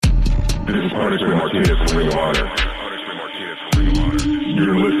This is Punishment Martinez from Ring of Honor.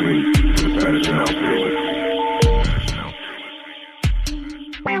 You're listening to the Spanish Announce Table.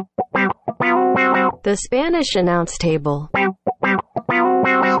 The Spanish Announce Table.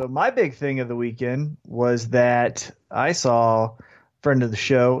 So my big thing of the weekend was that I saw friend of the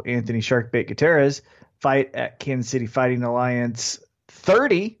show, Anthony Sharkbait Gutierrez, fight at Kansas City Fighting Alliance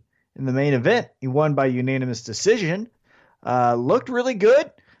 30 in the main event. He won by unanimous decision. Looked really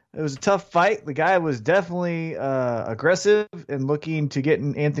good. It was a tough fight. The guy was definitely aggressive and looking to get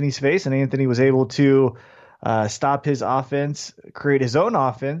in Anthony's face, and Anthony was able to stop his offense, create his own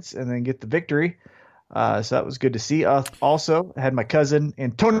offense, and then get the victory. So that was good to see. Also, I had my cousin,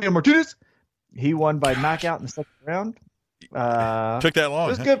 Antonio Martinez. He won by knockout in the second round. Took that long. It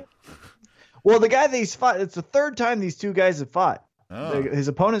was good. Well, the guy that he's fought, it's the third time these two guys have fought. Oh. His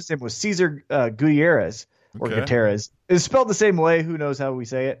opponent's name was Cesar Gutierrez. Or Gutierrez. It's spelled the same way. Who knows how we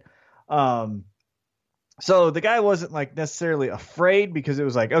say it? So the guy wasn't like necessarily afraid because it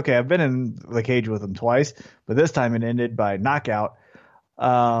was like, okay, I've been in the cage with him twice, but this time it ended by knockout.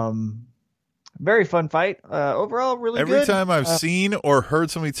 Very fun fight. Overall, really good. Every time I've seen or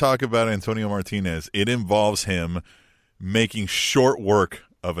heard somebody talk about Antonio Martinez, it involves him making short work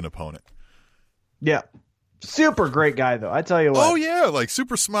of an opponent. Yeah. Super great guy, though. I tell you what. Oh, yeah. Like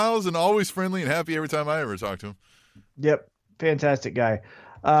super smiles and always friendly and happy every time I ever talk to him. Yep. Fantastic guy.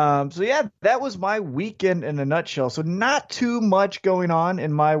 So, yeah, that was my weekend in a nutshell. So not too much going on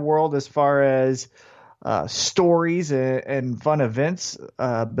in my world as far as stories and fun events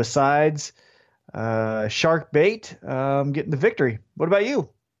besides shark bait getting the victory. What about you?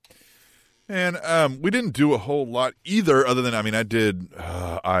 And we didn't do a whole lot either other than,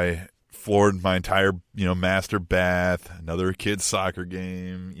 I floored my entire, master bath, another kid's soccer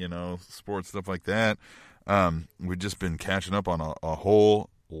game, sports, stuff like that. We've just been catching up on a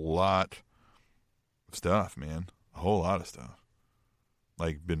whole lot of stuff, man. A whole lot of stuff.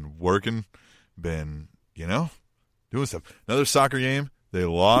 Like, been working, been, doing stuff. Another soccer game. They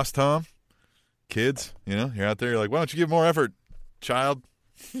lost, Tom. Kids, you're out there, you're like, why don't you give more effort, child?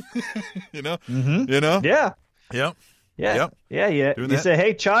 Mm-hmm. Yeah. Yep. Yep. Yeah. You say,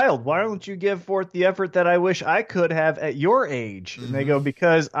 hey, child, why don't you give forth the effort that I wish I could have at your age? And they go,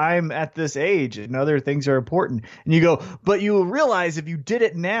 because I'm at this age and other things are important. And you go, but you will realize if you did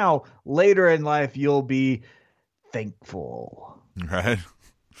it now, later in life, you'll be thankful.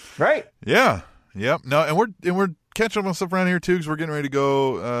 Right. Yeah. Yep. No, and we're catching up on stuff around here too, because we're getting ready to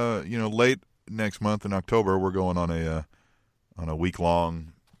go, late next month in October. We're going on a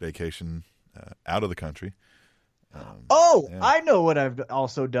week-long vacation out of the country. I know what I've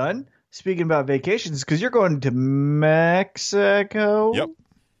also done. Speaking about vacations, because you're going to Mexico. Yep.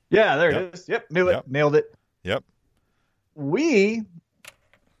 Yeah, there it is. Yep, knew it. Yep. Nailed it. Yep. We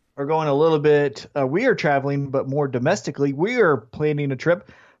are going a little bit, we are traveling, but more domestically. We are planning a trip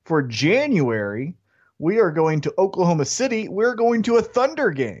for January. We are going to Oklahoma City. We're going to a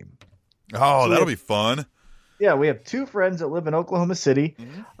Thunder game. Oh, that'll be fun. Yeah, we have two friends that live in Oklahoma City.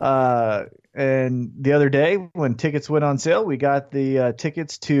 And the other day when tickets went on sale, we got the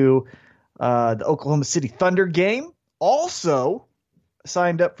tickets to the Oklahoma City Thunder game. Also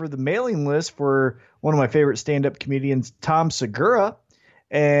signed up for the mailing list for one of my favorite stand-up comedians, Tom Segura,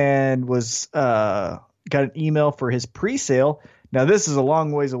 and was got an email for his pre-sale. Now, this is a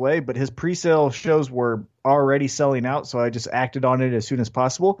long ways away, but his pre-sale shows were already selling out, so I just acted on it as soon as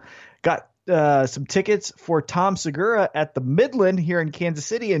possible. Got some tickets for Tom Segura at the Midland here in Kansas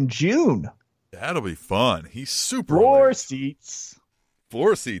City in June. That'll be fun. He's super Floor seats.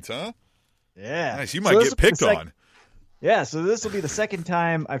 Floor seats, huh? Yeah. Nice. You might get picked on. Yeah, so this will be the second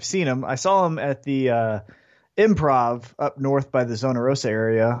time I've seen him. I saw him at the Improv up north by the Zona Rosa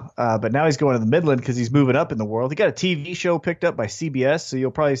area, but now he's going to the Midland because he's moving up in the world. He got a TV show picked up by CBS, so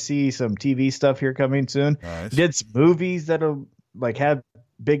you'll probably see some TV stuff here coming soon. Nice. He did some movies that'll have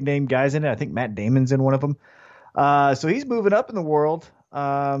big name guys in it. I think Matt Damon's in one of them. So he's moving up in the world.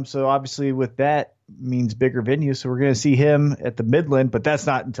 So obviously with that means bigger venues. So we're going to see him at the Midland, but that's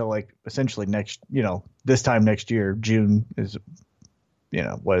not until essentially next, this time next year. June is,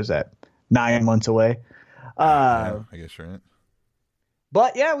 what is that? 9 months away. I guess you're right.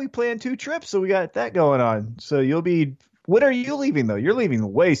 But yeah, we planned 2 trips. So we got that going on. So when are you leaving though? You're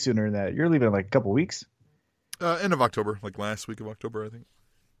leaving way sooner than that. You're leaving in a couple weeks. End of October, last week of October, I think.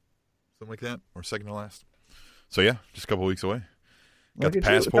 Something like that, or second to last. So yeah, just a couple weeks away. Got the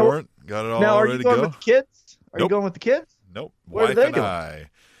passport, got it all now, ready to go. Are you going with the kids? Nope. You going with the kids? Nope. What Wife are they and doing? I.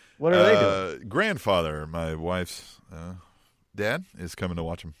 What are they doing? Grandfather, my wife's dad, is coming to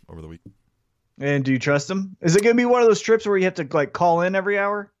watch him over the week. And do you trust him? Is it going to be one of those trips where you have to call in every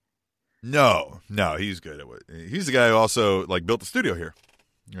hour? No, he's good at what he's the guy who also like built the studio here.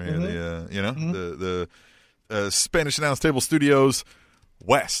 Right? Mm-hmm. The Spanish Announce Table Studios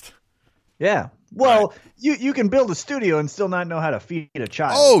West. Yeah. Well, Right. you can build a studio and still not know how to feed a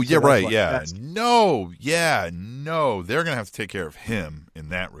child. Oh, So yeah, that's right. what- Yeah. that's- No. They're going to have to take care of him in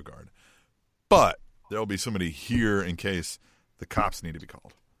that regard. But there'll be somebody here in case the cops need to be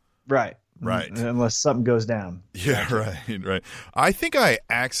called. Right. Right. Unless something goes down. Yeah, right. I think I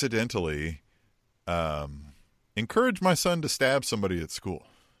accidentally encouraged my son to stab somebody at school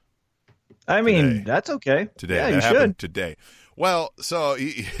Today. That's okay. today. Yeah, That you happened should. today. Well, so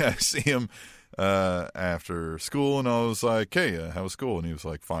I see him after school, and I was like, hey, how was school? And he was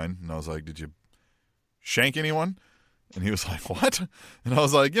like, fine. And I was like, did you shank anyone? And he was like, what? And I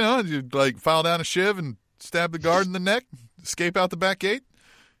was like, did you like file down a shiv and stab the guard in the neck, escape out the back gate?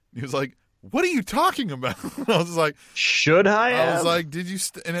 And he was like, what are you talking about? And I was like, Should I? I was have? like, did you?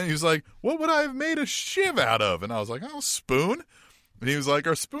 And then he was like, what would I have made a shiv out of? And I was like, oh, spoon. And he was like,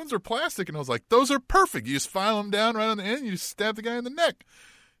 our spoons are plastic. And I was like, those are perfect. You just file them down right on the end. You just stab the guy in the neck.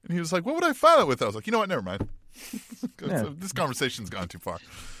 And he was like, what would I file it with? I was like, you know what? Never mind. Yeah. This conversation's gone too far.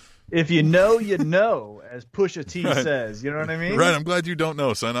 If you know, you know, as Pusha T Right. says. You know what I mean? Right. I'm glad you don't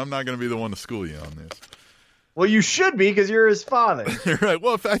know, son. I'm not going to be the one to school you on this. Well, you should be because you're his father. Right.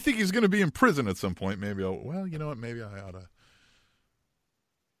 Well, if I think he's going to be in prison at some point, maybe you know what? Maybe I ought to.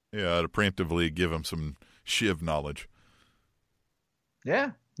 Yeah, I ought to preemptively give him some shiv knowledge.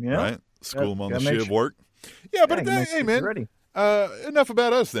 Yeah. Yeah. Right? School him on the gotta make shiv sure- work. Yeah, but make sure hey, man. he's ready. Enough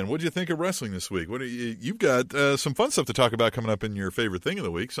about us then. What did you think of wrestling this week? You've got some fun stuff to talk about coming up in your favorite thing of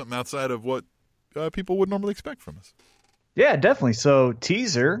the week, something outside of what people would normally expect from us. Yeah, definitely. So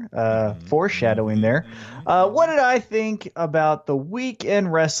teaser, foreshadowing there. What did I think about the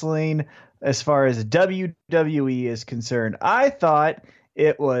weekend wrestling as far as WWE is concerned? I thought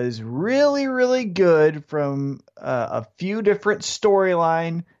it was really, really good from a few different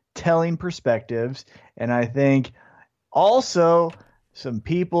storyline telling perspectives. And I think also some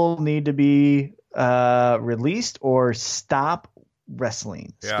people need to be released or stop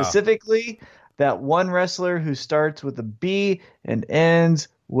wrestling. Yeah. Specifically, that one wrestler who starts with a B and ends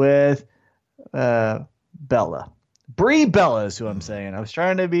with Bella. Brie Bella is who I'm saying. I was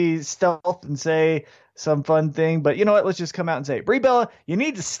trying to be stealth and say some fun thing, but you know what? Let's just come out and say it. Brie Bella, you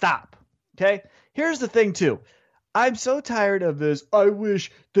need to stop. Okay? Here's the thing, too. I'm so tired of this. I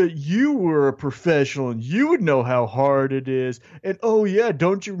wish that you were a professional and you would know how hard it is. And oh yeah,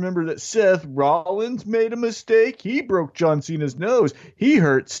 don't you remember that Seth Rollins made a mistake? He broke John Cena's nose. He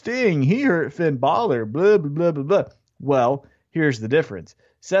hurt Sting. He hurt Finn Balor. Blah, blah, blah, blah, blah. Well, here's the difference.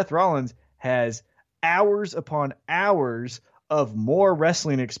 Seth Rollins has hours upon hours of more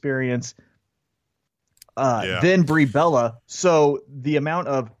wrestling experience than Brie Bella. So the amount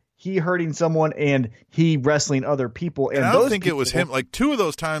of he hurting someone and he wrestling other people. And I don't those think it was people- him. Like, two of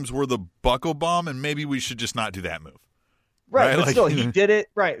those times were the buckle bomb, and maybe we should just not do that move. Right, right? but Like- still, he did it.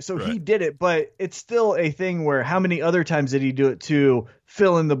 Right, so he Right. did it, but it's still a thing where how many other times did he do it to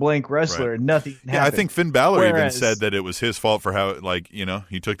fill in the blank wrestler Right. and nothing happened? Yeah, I think Finn Balor even Whereas- said that it was his fault for how,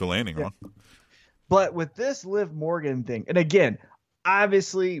 he took the landing wrong. But with this Liv Morgan thing, and again,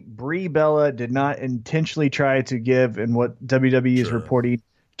 obviously Brie Bella did not intentionally try to give, and what WWE is Sure. reporting,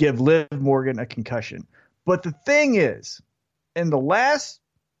 give Liv Morgan a concussion. But the thing is, in the last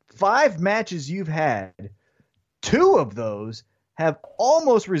 5 matches you've had, 2 of those have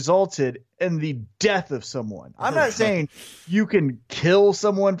almost resulted in the death of someone. I'm not saying you can kill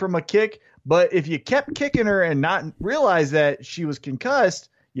someone from a kick, but if you kept kicking her and not realize that she was concussed,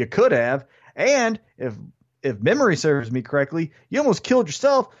 you could have. And if memory serves me correctly, you almost killed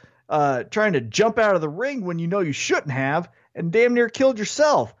yourself trying to jump out of the ring when you know you shouldn't have, and damn near killed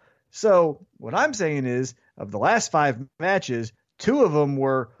yourself. So what I'm saying is, of the last 5 matches, 2 of them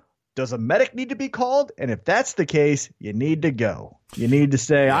were, does a medic need to be called? And if that's the case, you need to go. You need to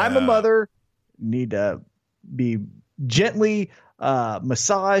say, I'm a Yeah. mother, need to be gently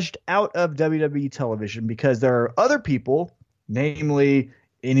massaged out of WWE television, because there are other people, namely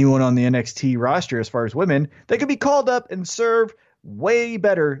anyone on the NXT roster as far as women, that could be called up and serve way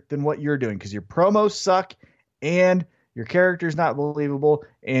better than what you're doing, because your promos suck and your character's not believable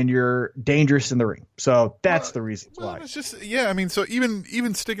and you're dangerous in the ring. So that's the reason Well, why. it's just so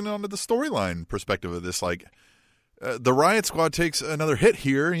even sticking on to the storyline perspective of this, like the Riot Squad takes another hit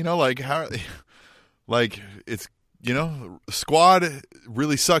here. How, it's squad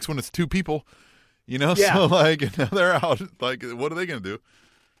really sucks when it's 2 people. Yeah. So now they're out. What are they going to do?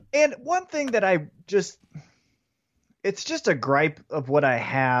 And one thing that it's just a gripe of what I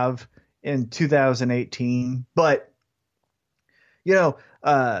have in 2018, but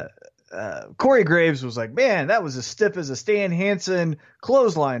Corey Graves was like, man, that was as stiff as a Stan Hansen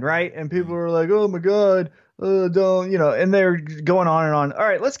clothesline, right? And people were like, oh my God, don't, and they're going on and on. All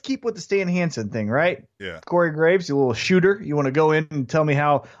right, let's keep with the Stan Hansen thing, right? Yeah. Corey Graves, you little shooter. You want to go in and tell me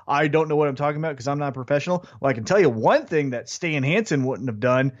how I don't know what I'm talking about because I'm not a professional? Well, I can tell you one thing that Stan Hansen wouldn't have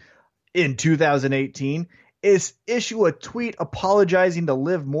done in 2018 is issue a tweet apologizing to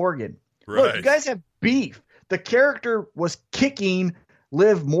Liv Morgan. Right. Look, you guys have beef. The character was kicking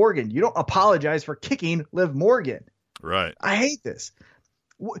Liv Morgan. You don't apologize for kicking Liv Morgan. Right. I hate this.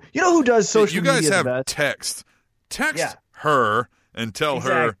 You know who does social media? You guys media have text her and tell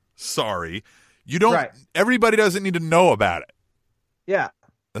her sorry. You don't. Right. Everybody doesn't need to know about it. Yeah,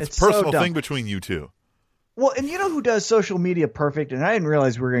 that's a personal thing between you two. Well, and you know who does social media perfect? And I didn't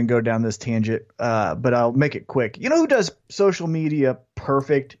realize we were going to go down this tangent, but I'll make it quick. You know who does social media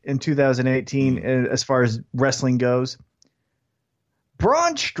perfect in 2018 as far as wrestling goes?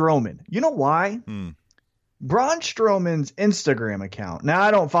 Braun Strowman. You know why? Braun Strowman's Instagram account. Now,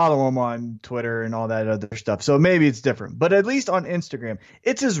 I don't follow him on Twitter and all that other stuff, so maybe it's different. But at least on Instagram,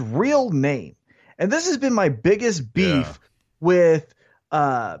 it's his real name. And this has been my biggest beef with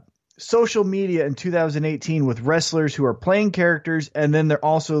social media in 2018 with wrestlers who are playing characters and then they're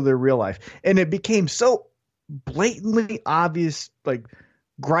also their real life. And it became so blatantly obvious, like,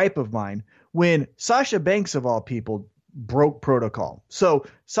 gripe of mine when Sasha Banks, of all people, broke protocol. So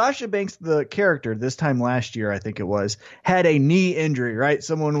Sasha Banks, the character, this time last year, I think it was, had a knee injury, right?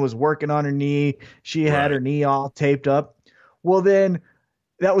 Someone was working on her knee. She had her knee all taped up. Well, then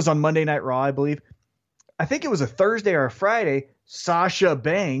that was on Monday Night Raw, I believe. I think it was a Thursday or a Friday. Sasha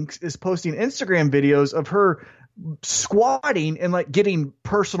Banks is posting Instagram videos of her squatting and like getting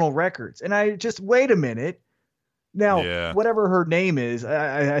personal records. And I just, wait a minute. Now, whatever her name is,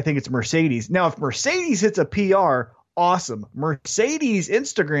 I think it's Mercedes. Now, if Mercedes hits a PR, awesome. Mercedes'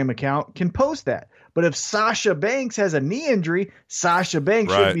 Instagram account can post that. But if Sasha Banks has a knee injury, Sasha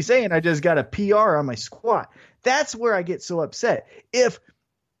Banks should be saying, I just got a PR on my squat. That's where I get so upset. If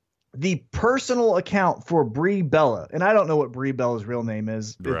the personal account for Brie Bella, and I don't know what Brie Bella's real name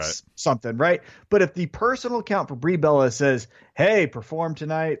is, it's something, right? But if the personal account for Brie Bella says, hey, perform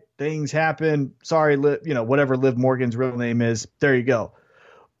tonight, things happen, sorry, whatever Liv Morgan's real name is, there you go.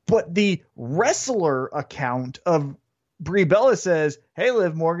 But the wrestler account of Brie Bella says, hey,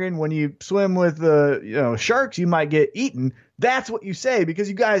 Liv Morgan, when you swim with sharks, you might get eaten. That's what you say because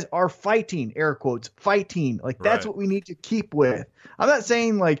you guys are fighting, air quotes, fighting. Like, that's what we need to keep with. I'm not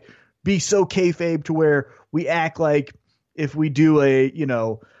saying, like, be so kayfabe to where we act like if we do a,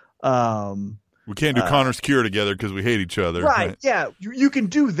 we can't do Connor's Cure together because we hate each other. Right. Yeah. You can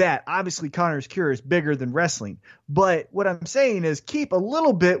do that. Obviously, Connor's Cure is bigger than wrestling. But what I'm saying is keep a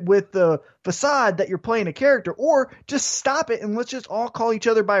little bit with the facade that you're playing a character, or just stop it and let's just all call each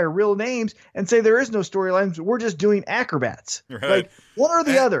other by our real names and say there is no storylines. We're just doing acrobats. Right. Like one or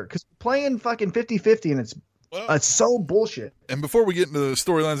the other, because we're playing fucking 50-50 and it's so bullshit. And before we get into the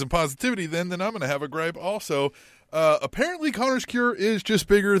storylines and positivity, then I'm going to have a gripe also. Apparently Connor's Cure is just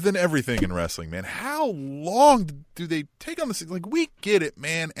bigger than everything in wrestling, man. How long do they take on this? Like, we get it,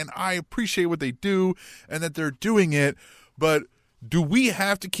 man, and I appreciate what they do and that they're doing it, but do we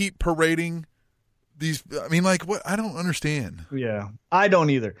have to keep parading these? I mean, like, what? I don't understand. Yeah, I don't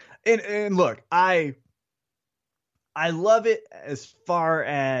either. And look, I love it as far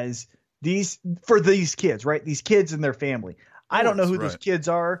as for these kids, right? These kids and their family. I don't know who these kids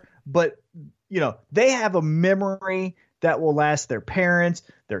are, but they have a memory that will last their parents,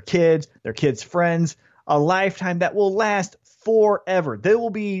 their kids' friends, a lifetime that will last forever. They will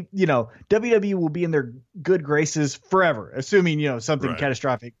be, WWE will be in their good graces forever, assuming, something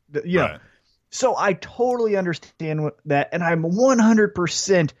catastrophic, So I totally understand that. And I'm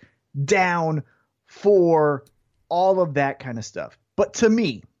 100% down for all of that kind of stuff. But to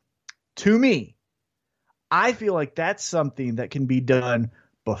me, I feel like that's something that can be done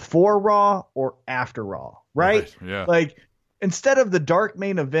before Raw or after Raw, right? Yeah. Like, instead of the dark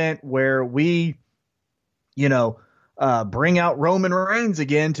main event where we, bring out Roman Reigns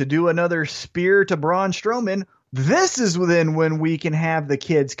again to do another spear to Braun Strowman, this is when we can have the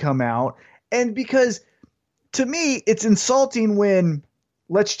kids come out. And because to me, it's insulting when,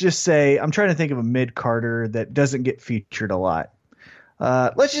 let's just say, I'm trying to think of a mid-carder that doesn't get featured a lot.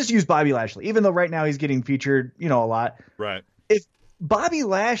 Let's just use Bobby Lashley, even though right now he's getting featured, a lot. Right. If Bobby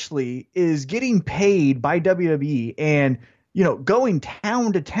Lashley is getting paid by WWE and, going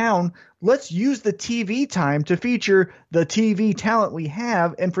town to town, let's use the TV time to feature the TV talent we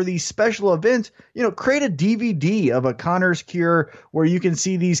have. And for these special events, create a DVD of a Connor's Cure where you can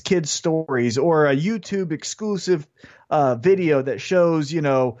see these kids' stories, or a YouTube exclusive video that shows,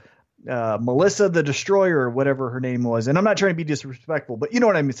 Melissa the Destroyer or whatever her name was. And I'm not trying to be disrespectful, but you know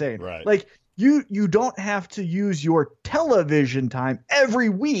what I'm saying. Right. Like you don't have to use your television time every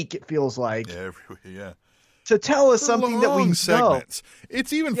week. It feels like to tell us something that we know. Segments.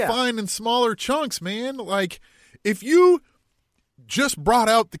 It's even fine in smaller chunks, man. Like if you just brought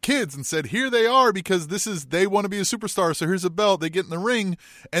out the kids and said, here they are because they want to be a superstar. So here's a belt. They get in the ring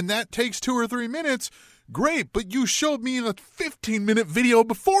and that takes 2 or 3 minutes. Great, but you showed me a 15-minute video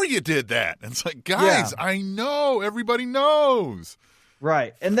before you did that. And it's like, guys, I know. Everybody knows.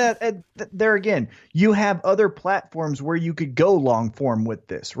 Right. And there again, you have other platforms where you could go long form with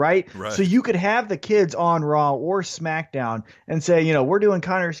this, right? So you could have the kids on Raw or SmackDown and say, we're doing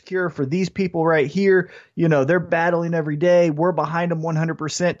Connor's Cure for these people right here. They're battling every day. We're behind them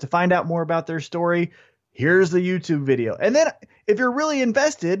 100%. To find out more about their story, here's the YouTube video. And then if you're really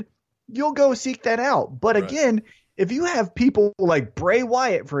invested, you'll go seek that out. But again, if you have people like Bray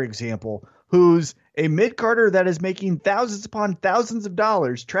Wyatt, for example, who's a mid-carder that is making thousands upon thousands of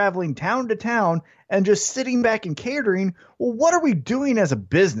dollars traveling town to town and just sitting back and catering, well, what are we doing as a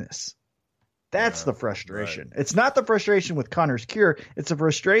business? That's the frustration. Right. It's not the frustration with Connor's Cure. It's a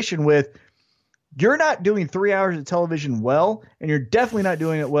frustration with you're not doing 3 hours of television well, and you're definitely not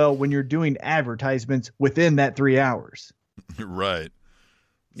doing it well when you're doing advertisements within that 3 hours. Right.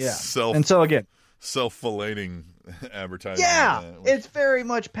 Yeah. And so again, self-filleting advertising. Yeah, it's very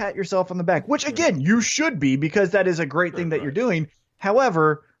much pat yourself on the back, which again, you should be because that is a great thing that you're doing.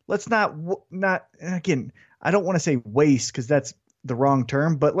 However, let's not again, I don't want to say waste because that's the wrong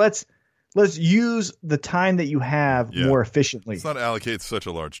term, but let's use the time that you have more efficiently. Let's not allocate such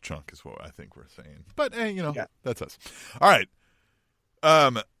a large chunk is what I think we're saying. But that's us. All right.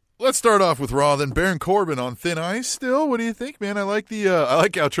 Let's start off with Raw, then Baron Corbin on thin ice still. What do you think, man? I like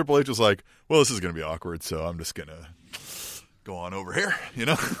how Triple H was like, well, this is going to be awkward, so I'm just going to go on over here.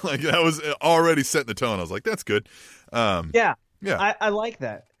 Like that was already setting the tone. I was like, that's good. Yeah. I like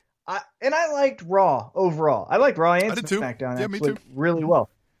that. I liked Raw overall. I liked Raw and SmackDown actually really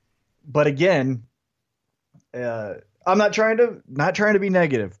well. But again, I'm not trying to be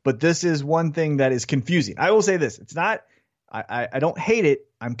negative, but this is one thing that is confusing. I will say this. It's not, I don't hate it.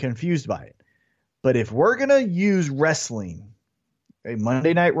 I'm confused by it. But if we're going to use wrestling, a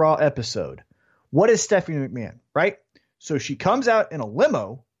Monday Night Raw episode, what is Stephanie McMahon, right? So she comes out in a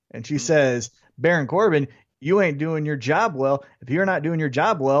limo and she says, Baron Corbin, you ain't doing your job well. If you're not doing your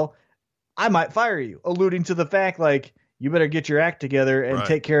job well, I might fire you, alluding to the fact like you better get your act together and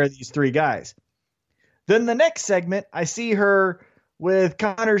take care of these 3 guys. Then the next segment, I see her with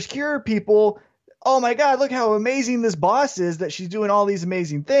Connor's Cure people. Oh my God, look how amazing this boss is that she's doing all these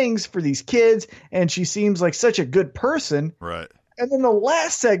amazing things for these kids. And she seems like such a good person. Right. And then the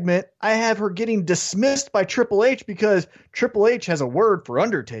last segment, I have her getting dismissed by Triple H because Triple H has a word for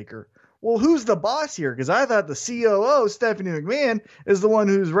Undertaker. Well, who's the boss here? Because I thought the COO, Stephanie McMahon, is the one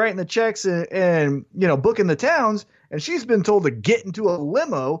who's writing the checks and booking the towns. And she's been told to get into a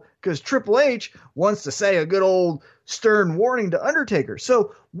limo because Triple H wants to say a good old stern warning to Undertaker.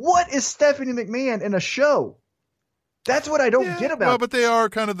 So what is Stephanie McMahon in a show? That's what I don't get about. Well, but they are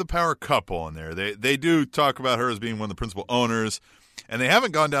kind of the power couple in there. They do talk about her as being one of the principal owners, and they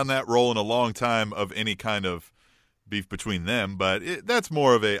haven't gone down that role in a long time of any kind of beef between them. But that's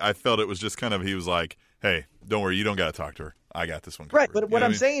more of I felt it was just kind of, he was like, hey, don't worry, you don't got to talk to her. I got this one covered. Right, but what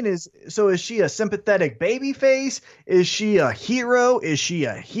I'm saying is, so is she a sympathetic baby face? Is she a hero? Is she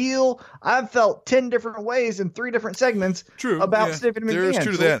a heel? I've felt 10 different ways in 3 different segments about Stephanie McMahon. There is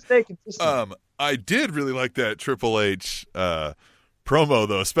true to that. I did really like that Triple H promo,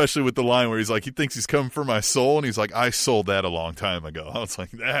 though, especially with the line where he's like, he thinks he's coming for my soul, and he's like, I sold that a long time ago. I was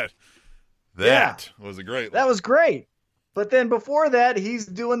like, that was a great line. That was great. But then before that, he's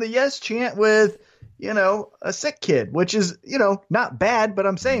doing the yes chant with a sick kid, which is, not bad, but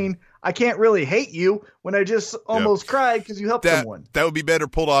I'm saying I can't really hate you when I just almost cried because you helped someone. That would be better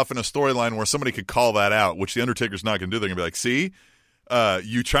pulled off in a storyline where somebody could call that out, which the Undertaker's not going to do. They're going to be like, see,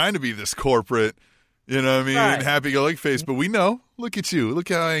 you trying to be this corporate, happy-go-lucky face, but we know. Look at you. Look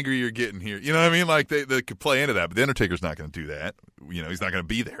how angry you're getting here. You know what I mean? Like, they could play into that, but the Undertaker's not going to do that. He's not going to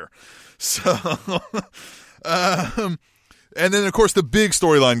be there. So, and then, of course, the big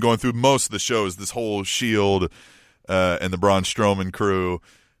storyline going through most of the show is this whole Shield and the Braun Strowman crew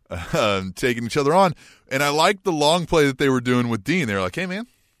taking each other on. And I liked the long play that they were doing with Dean. They were like, hey, man,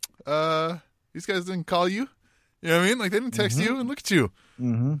 these guys didn't call you. You know what I mean? Like, they didn't text you, and look at you.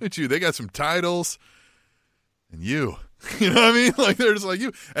 Mm-hmm. Look at you. They got some titles. And you. You know what I mean? Like, they're just like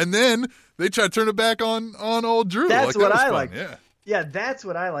you. And then they try to turn it back on old Drew. That's like, what that I like. Yeah. Yeah, that's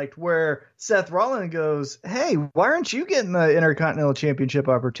what I liked, where Seth Rollins goes, hey, why aren't you getting the Intercontinental Championship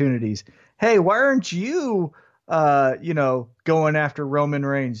opportunities? Hey, why aren't you, going after Roman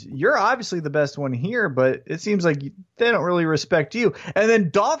Reigns? You're obviously the best one here, but it seems like they don't really respect you. And then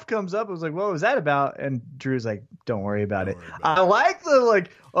Dolph comes up and was like, what was that about? And Drew's like, don't worry about it. I like the,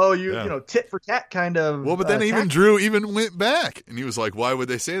 tit for tat kind of. Well, but then even Drew even went back, and he was like, why would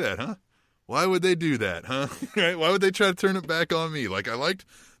they say that, huh? Why would they do that, huh? Right? Why would they try to turn it back on me? Like, I liked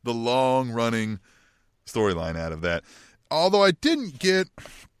the long-running storyline out of that. Although I didn't get...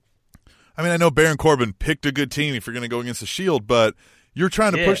 I mean, I know Baron Corbin picked a good team if you're going to go against the Shield, but you're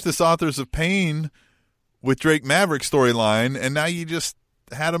trying to push this Authors of Pain with Drake Maverick storyline, and now you just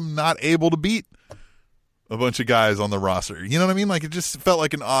had him not able to beat a bunch of guys on the roster. You know what I mean? Like, it just felt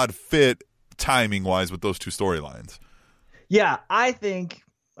like an odd fit timing-wise with those two storylines. Yeah, I think...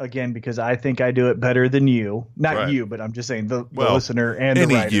 Again, because I think I do it better than you. Not you, but I'm just saying the listener and the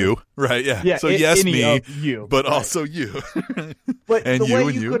writer. You, right? Yeah. So yes, me, you, but also you. But and the you way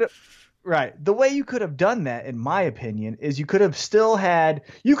and you could have, right? The way you could have done that, in my opinion, is you could have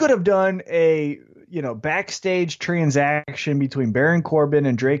done a backstage transaction between Baron Corbin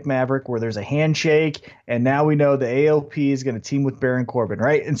and Drake Maverick where there's a handshake, and now we know the AOP is going to team with Baron Corbin,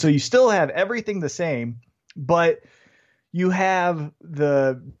 right? And so you still have everything the same, but you have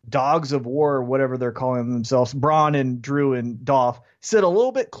the Dogs of War, or whatever they're calling themselves, Braun and Drew and Dolph, sit a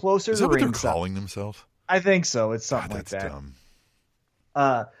little bit closer to ringside. Is that what they're calling themselves? I think so. It's something like that. Dumb.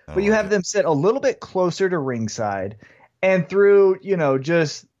 But you have them sit a little bit closer to ringside, and through,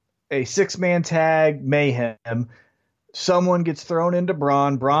 just a 6-man tag mayhem, someone gets thrown into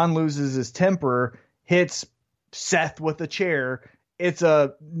Braun. Braun loses his temper, hits Seth with a chair. It's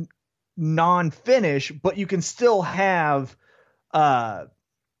a non-finish, but you can still have the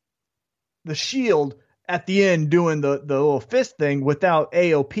Shield at the end doing the little fist thing without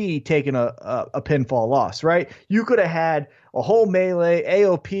AOP taking a pinfall loss, right? You could have had a whole melee.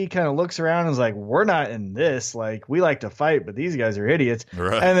 AOP kind of looks around and is like, we're not in this. Like, we like to fight, but these guys are idiots.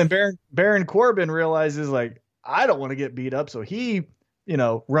 Right. And then Baron Corbin realizes, like, I don't want to get beat up, so he,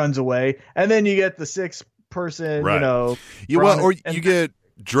 runs away. And then you get the 6-person, right. You get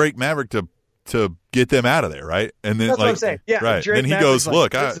Drake Maverick to get them out of there, right? And then, that's what I'm saying. Yeah, right. Drake Then he Maverick's goes,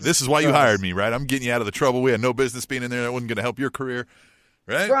 "Look, like, this is why you hired me, right? I'm getting you out of the trouble. We had no business being in there. That wasn't going to help your career,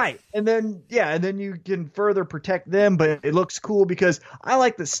 right? Right." And then, you can further protect them, but it looks cool because I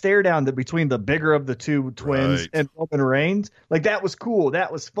like the stare down between the bigger of the two twins and Roman Reigns. Like, that was cool.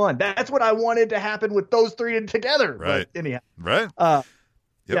 That was fun. That's what I wanted to happen with those three together. Right. But anyhow, right.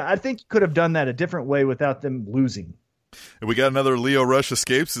 Yeah, I think you could have done that a different way without them losing. And we got another Lio Rush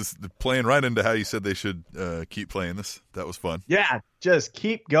escapes. Is playing right into how you said they should keep playing this. That was fun. Yeah, just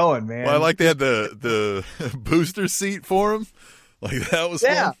keep going, man. Well, I like they had the booster seat for him. Like, that was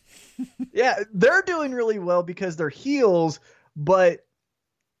fun. Yeah, they're doing really well because they're heels, but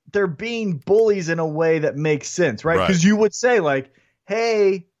they're being bullies in a way that makes sense, right? Because you would say, like,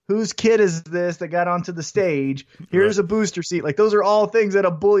 hey, whose kid is this that got onto the stage? Here's a booster seat. Like, those are all things that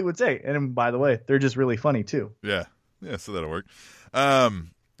a bully would say. And by the way, they're just really funny too. Yeah. Yeah, so that'll work. I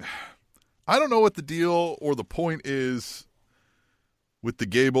don't know what the deal or the point is with the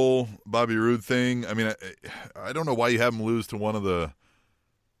Gable Bobby Roode thing. I mean, I don't know why you have him lose to one of the.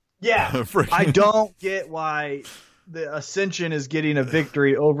 Yeah, I don't get why the Ascension is getting a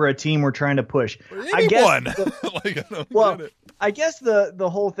victory over a team we're trying to push. Anyone. I guess the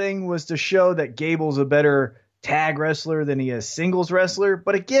whole thing was to show that Gable's a better tag wrestler than he is singles wrestler.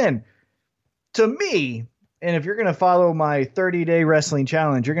 But again, to me. And if you're going to follow my 30-day wrestling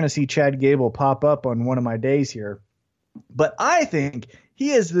challenge, you're going to see Chad Gable pop up on one of my days here. But I think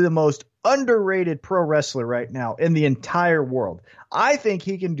he is the most underrated pro wrestler right now in the entire world. I think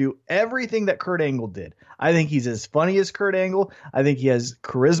he can do everything that Kurt Angle did. I think he's as funny as Kurt Angle. I think he has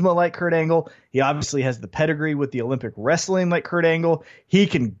charisma like Kurt Angle. He obviously has the pedigree with the Olympic wrestling like Kurt Angle. He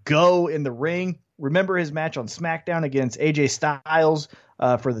can go in the ring. Remember his match on SmackDown against AJ Styles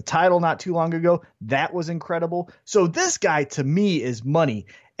for the title not too long ago? That was incredible. So this guy, to me, is money.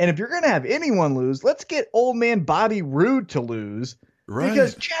 And if you're going to have anyone lose, let's get old man Bobby Roode to lose. Right.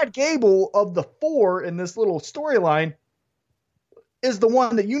 Because Chad Gable, of the 4 in this little storyline, is the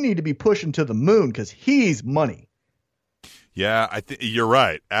one that you need to be pushing to the moon because he's money. Yeah, I think you're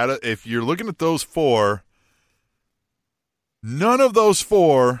right. If you're looking at those 4, none of those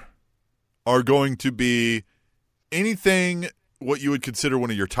 4 are going to be anything what you would consider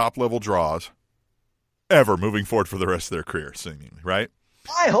one of your top-level draws ever moving forward for the rest of their career, seemingly, right?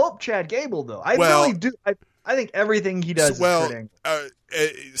 I hope Chad Gable, though. I really do. I think everything he does is Kurt Angle.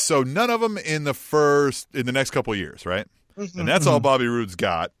 So none of them in the next couple of years, right? and that's all Bobby Roode's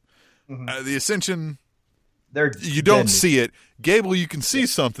got. The Ascension, you don't see it. Gable, you can see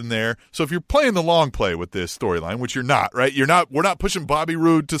something there. So if you're playing the long play with this storyline, which you're not, right? We're not pushing Bobby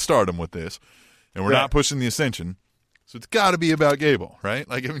Roode to stardom with this, and we're not pushing the Ascension. So it's got to be about Gable, right?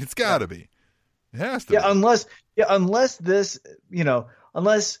 Like, I mean, it's got to be. It has to. Yeah, unless this,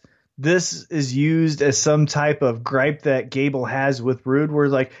 unless this is used as some type of gripe that Gable has with Roode, where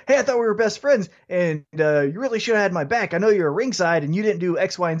like, hey, I thought we were best friends, and you really should have had my back. I know you're a ringside, and you didn't do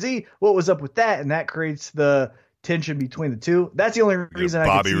X, Y, and Z. What was up with that? And that creates the tension between the two. That's the only reason I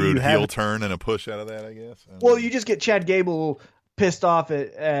can see Bobby Roode heel have turn and a push out of that, I guess. Well, you just get Chad Gable pissed off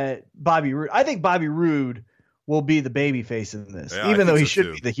at Bobby Roode. I think Bobby Roode will be the baby face in this, even though he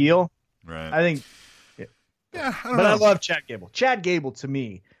should be the heel. Right. I think. Yeah, I I love Chad Gable. Chad Gable to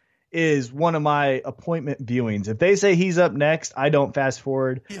me is one of my appointment viewings. If they say he's up next, I don't fast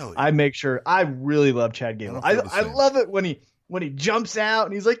forward. I make sure. I really love Chad Gable. I love it when he jumps out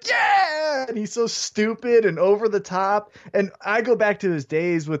and he's like, yeah, and he's so stupid and over the top. And I go back to his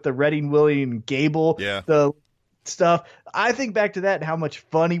days with the Redding, William, Gable, the stuff. I think back to that and how much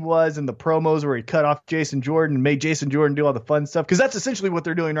fun he was in the promos where he cut off Jason Jordan and made Jason Jordan do all the fun stuff, because that's essentially what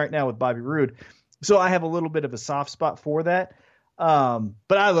they're doing right now with Bobby Roode. So I have a little bit of a soft spot for that.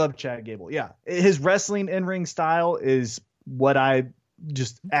 But I love Chad Gable. Yeah. His wrestling in-ring style is what I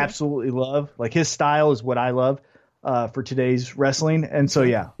just absolutely love. Like, his style is what I love for today's wrestling. And so,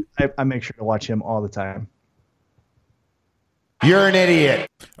 yeah, I make sure to watch him all the time. You're an idiot.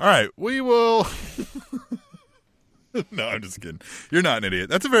 All right. We will. No, I'm just kidding. You're not an idiot.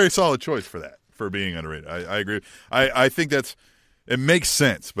 That's a very solid choice for that, for being underrated. I agree. I think it makes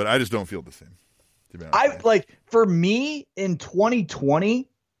sense, but I just don't feel the same. For me in 2020,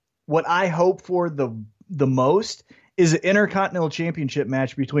 what I hope for the most is an Intercontinental Championship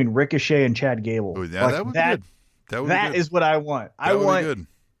match between Ricochet and Chad Gable. Oh, yeah, that would be good. That is what I want. I want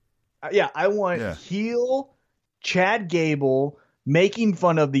heel Chad Gable making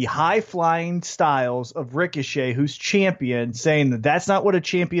fun of the high-flying styles of Ricochet, who's champion, saying that that's not what a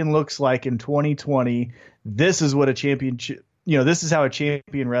champion looks like in 2020. This is what a championship. This is how a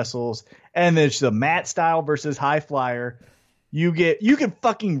champion wrestles, and it's the mat style versus high flyer. You can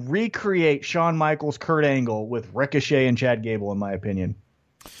fucking recreate Shawn Michaels, Kurt Angle with Ricochet and Chad Gable, in my opinion.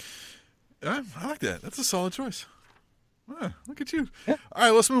 I like that. That's a solid choice. Look at you. Yeah. All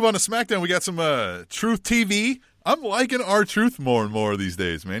right, let's move on to SmackDown. We got some Truth TV. I'm liking R-Truth more and more these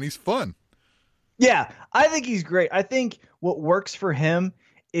days, man. He's fun. Yeah, I think he's great. I think what works for him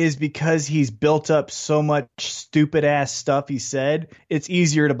is because he's built up so much stupid ass stuff he said, it's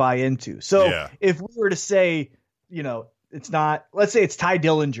easier to buy into. So if we were to say, it's not, let's say it's Ty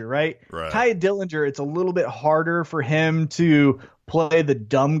Dillinger, right? Ty Dillinger, it's a little bit harder for him to play the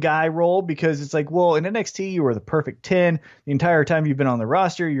dumb guy role, because it's like, well, in NXT, you were the perfect 10. The entire time you've been on the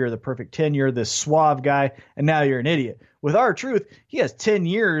roster, you're the perfect 10. You're this suave guy, and now you're an idiot. With R-Truth, he has 10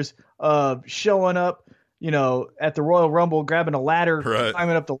 years of showing up, at the Royal Rumble, grabbing a ladder,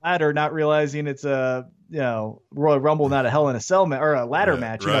 climbing up the ladder, not realizing it's a, Royal Rumble, not a Hell in a Cell or a ladder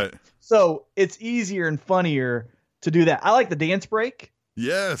match. So it's easier and funnier to do that. I like the dance break.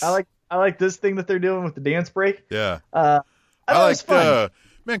 Yes. I like this thing that they're doing with the dance break. Yeah. I like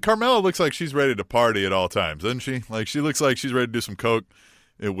man, Carmella looks like she's ready to party at all times, doesn't she? Like, she looks like she's ready to do some coke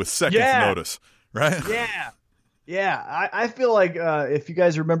with seconds notice, right? Yeah. I feel like if you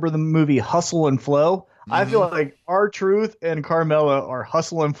guys remember the movie Hustle and Flow, I feel like R-Truth and Carmella are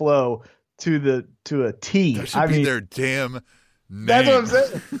Hustle and Flow to a T. That should be their damn name. That's what I'm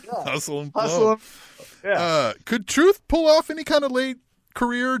saying. Yeah. Hustle and Flow. Yeah. Could Truth pull off any kind of late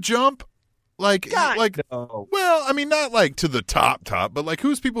career jump? No. Well, I mean, not like to the top, but like,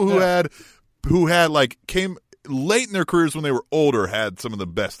 who's people who had like came late in their careers when they were older, had some of the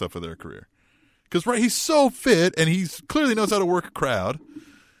best stuff of their career. Because he's so fit and he's clearly knows how to work a crowd.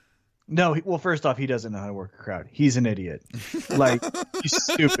 No, well, first off, he doesn't know how to work a crowd. He's an idiot. Like, he's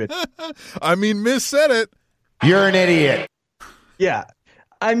stupid. I mean, Miz said it. You're an idiot. Yeah.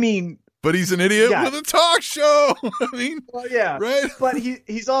 I mean, but he's an idiot with a talk show. I mean, right? But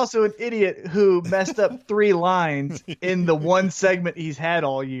he's also an idiot who messed up 3 lines in the one segment he's had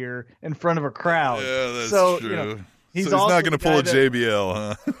all year in front of a crowd. Yeah, that's true. He's not going to pull a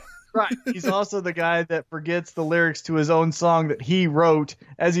JBL, huh? Right. He's also the guy that forgets the lyrics to his own song that he wrote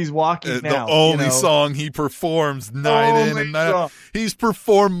as he's walking now. The only song he performs night in and night out. He's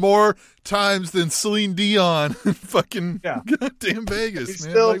performed more times than Celine Dion in fucking goddamn Vegas. He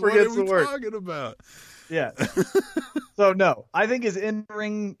still forgets the word. What are we talking about? Yeah. So, no. I think his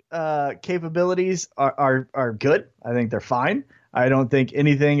in-ring capabilities are good. I think they're fine. I don't think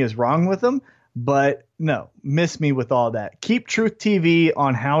anything is wrong with them. But no, miss me with all that. Keep Truth TV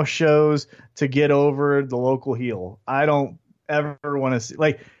on house shows to get over the local heel. I don't ever want to see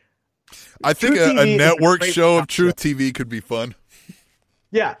I think Truth a TV is network great show of talk Truth TV could be fun.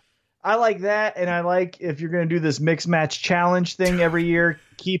 Yeah, I like that, and I like if you're going to do this mix match challenge thing every year,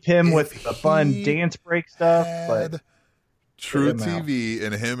 keep him with the fun dance break stuff. But Truth Put him out. TV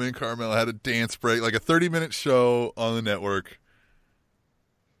and him and Carmella had a dance break, like a 30-minute show on the network.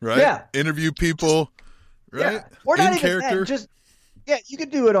 Right? Yeah. Interview people. Right? yeah, or not In even character. that, just you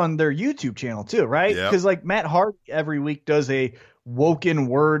could do it on their YouTube channel too, right? Yep. Because like Matt Hardy every week does a woken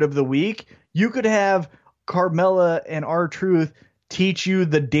word of the week. You could have Carmella and R-Truth teach you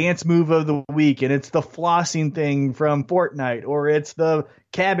the dance move of the week, and it's the flossing thing from Fortnite, or it's the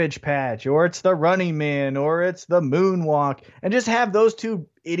Cabbage Patch, or it's the Running Man, or it's the Moonwalk, and just have those two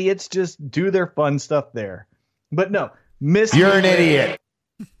idiots just do their fun stuff there. But no, You're an idiot.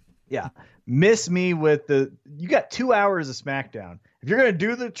 Yeah, miss me with you got 2 hours of SmackDown. If you're gonna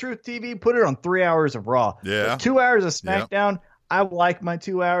do the Truth TV, put it on 3 hours of Raw. Yeah. But 2 hours of SmackDown. I like my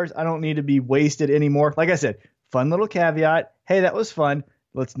 2 hours. I don't need to be wasted anymore. Like I said, fun little caveat. Hey, that was fun.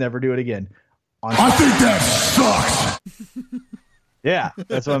 Let's never do it again. I think that sucks. Yeah,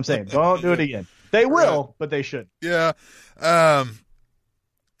 that's what I'm saying. Don't do it again. They will, but they should. Yeah.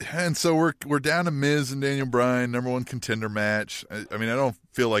 And so we're down to Miz and Daniel Bryan, number one contender match. I mean, I don't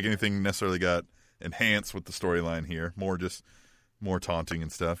feel like anything necessarily got enhanced with the storyline here. More taunting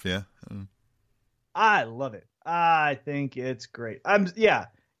and stuff. Yeah. I love it. I think it's great.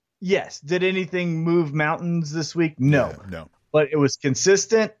 Yes. Did anything move mountains this week? No. Yeah, no. But it was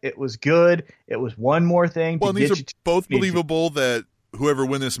consistent. It was good. It was one more thing. Well, to these get are you to both believable that whoever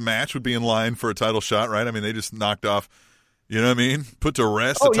win this match would be in line for a title shot, right? I mean, they just knocked off, you know what I mean? Put to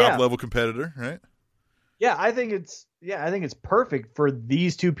rest a top level competitor, right? Yeah, I think it's perfect for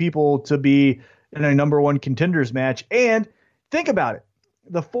these two people to be in a number one contenders match. And think about it.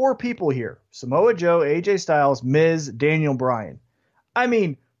 The four people here, Samoa Joe, AJ Styles, Miz, Daniel Bryan. I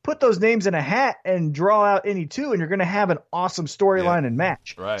mean, put those names in a hat and draw out any two, and you're going to have an awesome storyline and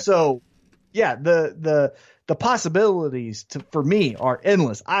match. Right. So, yeah, the possibilities for me are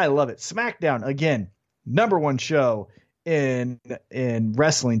endless. I love it. SmackDown, again, number one show in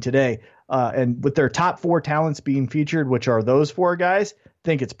wrestling today. And with their top four talents being featured, which are those four guys,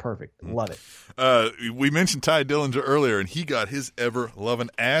 think it's perfect. Love it. We mentioned Ty Dillinger earlier, and he got his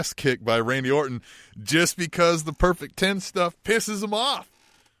ever-loving ass kicked by Randy Orton just because the Perfect 10 stuff pisses him off.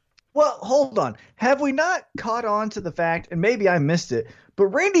 Well, hold on. Have we not caught on to the fact, and maybe I missed it, but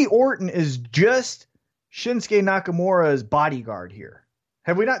Randy Orton is just Shinsuke Nakamura's bodyguard here.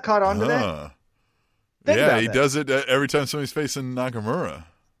 Have we not caught on to that? Think Yeah, about he that. does it every time somebody's facing Nakamura.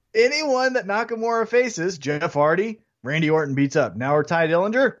 Anyone that Nakamura faces, Jeff Hardy, Randy Orton beats up. Now we're Ty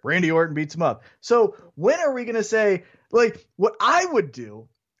Dillinger, Randy Orton beats him up. So when are we going to say, like, what I would do,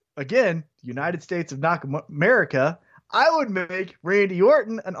 again, United States of America, I would make Randy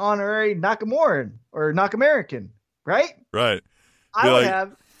Orton an honorary Nakamuran or Nakamerican, right? Right. I Be would like-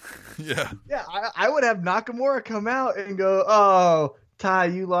 have, Yeah. I would have Nakamura come out and go, oh, Ty,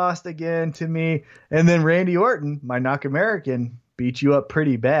 you lost again to me. And then Randy Orton, my Nakamerican, beat you up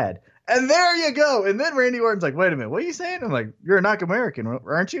pretty bad. And there you go. And then Randy Orton's like, wait a minute, what are you saying? I'm like, you're a Nakamerican,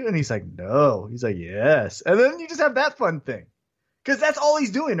 aren't you? And he's like, no. He's like, yes. And then you just have that fun thing. Because that's all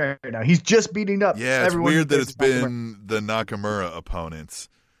he's doing right now. He's just beating up Yeah, it's everyone. weird who that it's faces Nakamura. been the Nakamura opponents.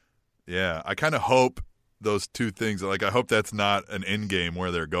 Yeah, I kind of hope those two things, like I hope that's not an end game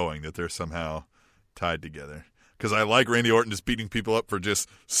where they're going, that they're somehow tied together. Because I like Randy Orton just beating people up for just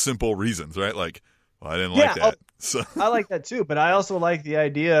simple reasons, right? Like, well, I didn't like that. So I like that too, but I also like the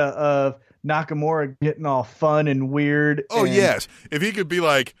idea of Nakamura getting all fun and weird. Oh, and, yes. If he could be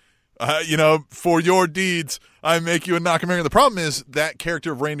like, for your deeds, I make you a Nakamura. The problem is that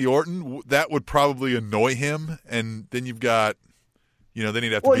character of Randy Orton, that would probably annoy him. And then you've got, then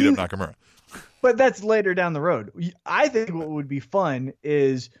he'd have to beat up Nakamura. But that's later down the road. I think what would be fun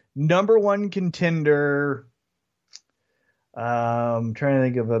is number one contender. I'm trying to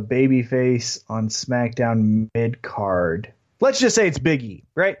think of a babyface on SmackDown mid card. Let's just say it's Big E,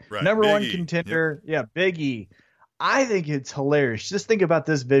 right? Number Big one E. contender. Yeah, Big E. I think it's hilarious. Just think about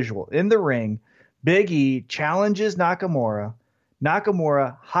this visual. In the ring, Big E challenges Nakamura.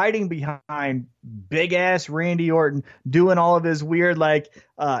 Nakamura hiding behind big-ass Randy Orton, doing all of his weird,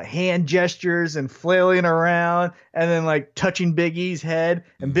 hand gestures and flailing around, and then, touching Big E's head.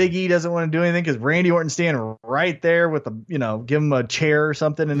 And Big E doesn't want to do anything because Randy Orton's standing right there with give him a chair or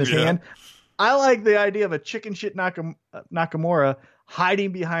something in his hand. I like the idea of a chicken shit Nakamura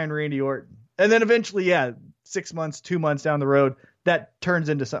hiding behind Randy Orton. And then eventually, 6 months, 2 months down the road, that turns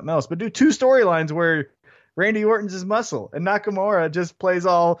into something else. But do 2 storylines where Randy Orton's his muscle and Nakamura just plays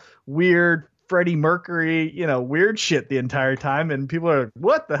all weird Freddie Mercury, weird shit the entire time. And people are,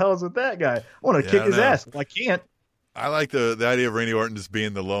 what the hell is with that guy? I want to kick his ass. Well, I can't. I like the idea of Randy Orton just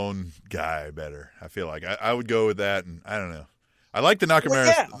being the lone guy better. I feel like I would go with that. And I don't know. I like the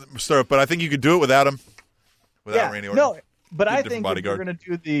Nakamura stuff, but I think you could do it without him. Without Randy Orton. No, but I think if you're going to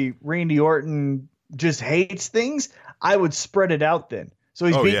do the Randy Orton just hates things, I would spread it out then. So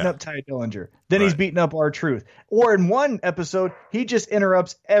he's beating up Ty Dillinger. Then he's beating up R-Truth. Or in one episode, he just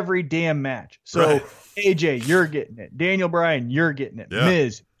interrupts every damn match. So AJ, you're getting it. Daniel Bryan, you're getting it. Yeah.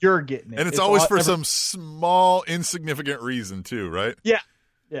 Miz, you're getting it. And it's always for some small, insignificant reason too, right? Yeah.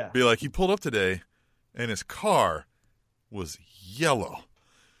 Yeah. Be like, he pulled up today and his car was yellow.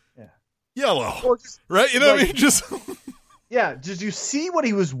 Yeah. Yellow. Or just, right? You know what I mean? Just yeah. Did you see what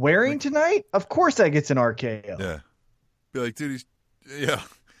he was wearing tonight? Of course that gets an RKO. Yeah. Be like, dude,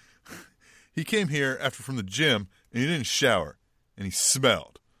 he came here from the gym and he didn't shower and he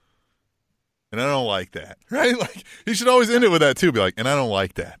smelled. And I don't like that, right? Like, he should always end it with that too. Be like, and I don't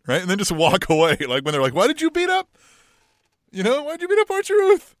like that, right? And then just walk away. Like when they're like, why did you beat up? Why'd you beat up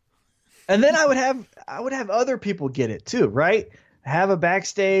R-Truth? And then I would have other people get it too, right? Have a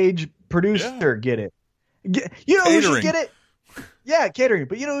backstage producer get it. Who should get it? Yeah, catering.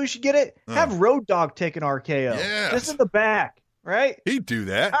 But you know who should get it? Have Road Dogg take an RKO. Yes. Just in the back, right? He'd do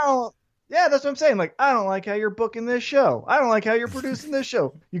that. Yeah, that's what I'm saying. Like, I don't like how you're booking this show. I don't like how you're producing this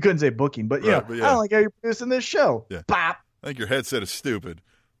show. You couldn't say booking, but I don't like how you're producing this show. Yeah. Bop. I think your headset is stupid.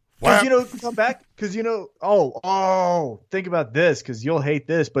 Because come back. Because think about this. Because you'll hate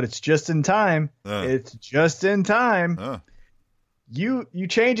this, but it's just in time. It's just in time. You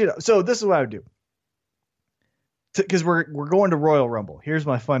change it. So this is what I would do. Because we're going to Royal Rumble. Here's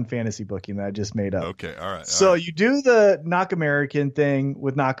my fun fantasy booking that I just made up. Okay, all right. So you do the Knock American thing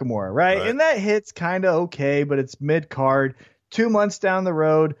with Nakamura, right? And that hits kind of okay, but it's mid-card. 2 months down the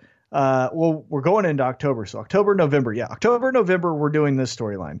road, we're going into October. So October, November. Yeah, October, November, we're doing this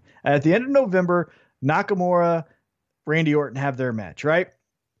storyline. At the end of November, Nakamura, Randy Orton have their match, right?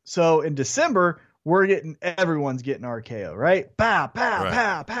 So in December, everyone's getting RKO, right? Pow, pow,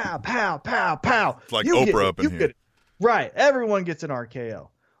 pow, pow, pow, pow, pow. It's like Oprah up in here. Right. Everyone gets an RKO.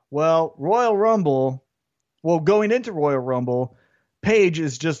 Well, going into Royal Rumble, Paige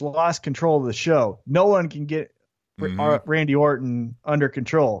has just lost control of the show. No one can get Randy Orton under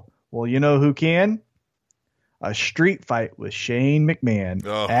control. Well, you know who can? A street fight with Shane McMahon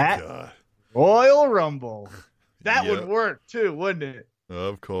at Royal Rumble. That would work too, wouldn't it?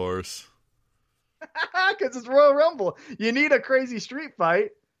 Of course. Because it's Royal Rumble. You need a crazy street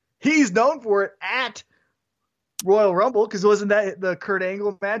fight. He's known for it at Royal Rumble, because wasn't that the Kurt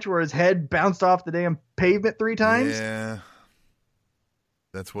Angle match where his head bounced off the damn pavement 3 times? Yeah.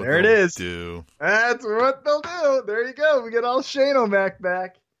 That's what they'll do. That's what they'll do. There you go. We get all Shane O'Mac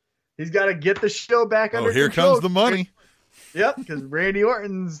back. He's got to get the show back under control. Here comes the money. Yep, because Randy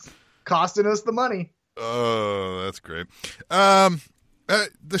Orton's costing us the money. Oh, that's great. The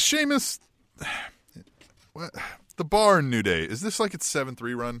Sheamus... What? The Bar in New Day. Is this like its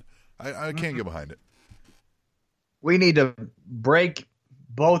 7-3 run? I can't get behind it. We need to break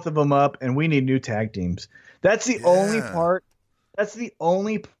both of them up, and we need new tag teams. That's the only part. That's the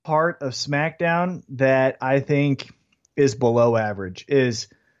only part of SmackDown that I think is below average. And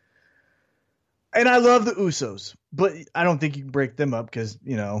I love the Usos, but I don't think you can break them up because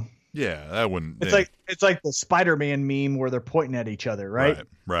Yeah, that wouldn't. It's like the Spider-Man meme where they're pointing at each other, right?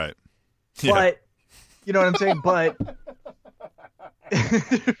 Right. Yeah. But you know what I'm saying? But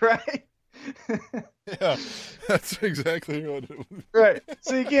right? Yeah, that's exactly what it was. Right.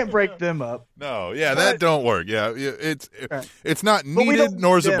 So you can't break them up. No, that don't work. Yeah, it's not needed,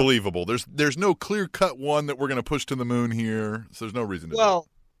 nor is it believable. There's no clear-cut one that we're going to push to the moon here, so there's no reason to do it.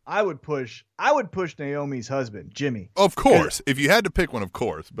 I would push Naomi's husband, Jimmy. Of course. If you had to pick one, of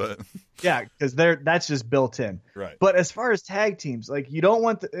course, but yeah, because that's just built in. Right. But as far as tag teams, like you don't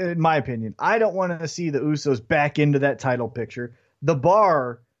want in my opinion, I don't want to see the Usos back into that title picture. The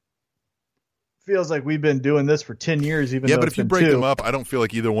Bar feels like we've been doing this for 10 years, even though but it's if you been break 2. them up, I don't feel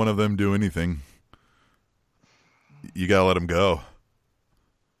like either one of them do anything. You got to let them go.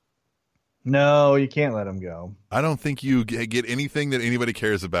 No, you can't let them go. I don't think you get anything that anybody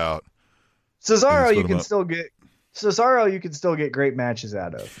cares about. Cesaro, you can still get great matches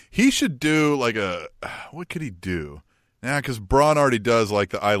out of. He should do what could he do? Because Braun already does like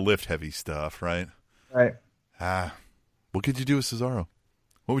the I lift heavy stuff, right? Right. What could you do with Cesaro?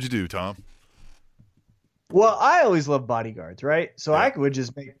 What would you do, Tom? Well, I always love bodyguards, right? So I would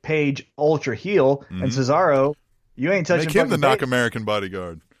just make Paige ultra heel and Cesaro You ain't touching Make him the fucking knock Paige. American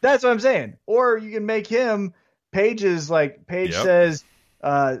bodyguard. That's what I'm saying. Or you can make him Paige's like Paige Yep. says,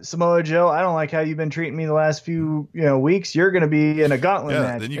 Samoa Joe, I don't like how you've been treating me the last few weeks. You're going to be in a gauntlet Yeah,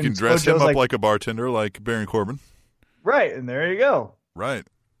 match. then you And can dress Samoa him Joe's up like a bartender, like Baron Corbin. right, and there you go. Right.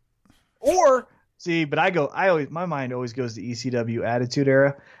 Or see, but my mind always goes to ECW Attitude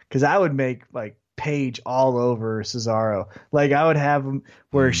Era because I would make like Paige all over Cesaro. Like I would have him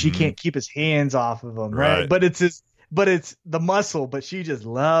where she can't keep his hands off of him, right? Right. But it's the muscle, but she just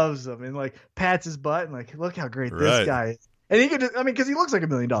loves him and like pats his butt and like, look how great Right. this guy is. And he could just, because he looks like $1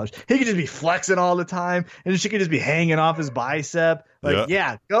 million. He could just be flexing all the time, and she could just be hanging off his bicep. Like,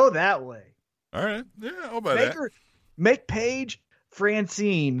 yeah go that way. All right. Yeah, I'll buy that. Make Paige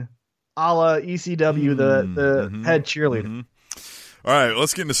Francine a la ECW, the head cheerleader. Mhm. All right,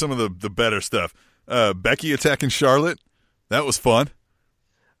 let's get into some of the better stuff. Becky attacking Charlotte. That was fun.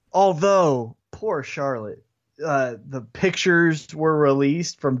 Although, poor Charlotte, the pictures were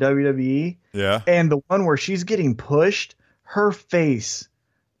released from WWE, Yeah. and the one where she's getting pushed, her face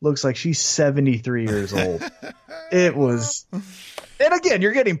looks like she's 73 years old. It was, and again,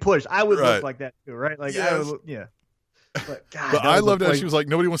 you're getting pushed. I would Right. look like that too, right? Like, Yes. I would, yeah. But, God, But that I was loved a- how she was like,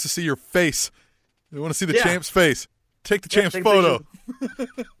 nobody wants to see your face. They want to see the Yeah. champ's face. Take the champ's take photo.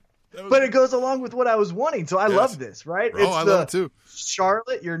 But it goes along with what I was wanting, so I Yes. love this, right? Oh, I love it too.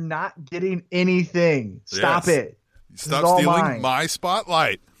 Charlotte, you're not getting anything. Stop Yes. it. Stop is all stealing mine. my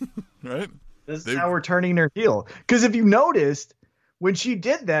spotlight. Right? This They- is how we're turning her heel. Because if you noticed, when she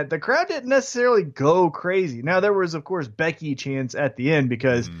did that, the crowd didn't necessarily go crazy. Now, there was, of course, Becky chants at the end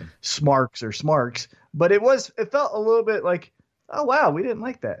because smarks are smarks. But it felt a little bit like, oh, wow, we didn't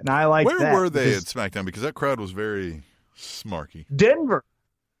like that. And I like that. Where were they at because SmackDown? Because that crowd was very smarky. Denver.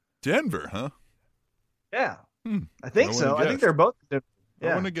 Denver, huh? Yeah. I think I so. wouldn't I have think they're both Denver. I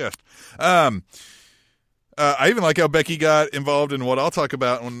Yeah. wouldn't have guessed. I even like how Becky got involved in what I'll talk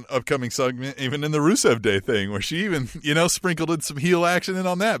about on upcoming segment, even in the Rusev Day thing, where she even, sprinkled in some heel action in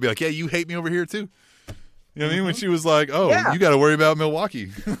on that. Be like, yeah, you hate me over here too. You know what I mean? When she was like, oh, Yeah. you got to worry about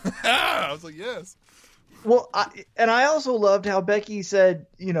Milwaukee. I was like, yes. Well, I also loved how Becky said,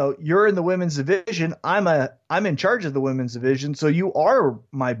 you're in the women's division. I'm in charge of the women's division, so you are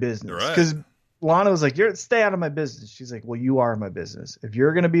my business. Right. Because Lana was like, stay out of my business. She's like, well, you are my business. If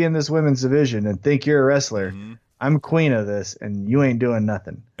you're going to be in this women's division and think you're a wrestler, I'm queen of this, and you ain't doing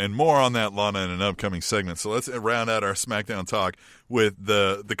nothing. And more on that, Lana, in an upcoming segment. So let's round out our SmackDown talk with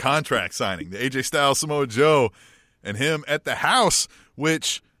the contract signing, the AJ Styles, Samoa Joe, and him at the house,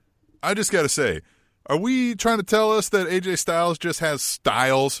 which I just got to say, are we trying to tell us that AJ Styles just has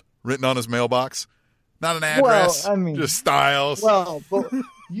Styles written on his mailbox? Not an address, Well, I mean, just Styles. Well, but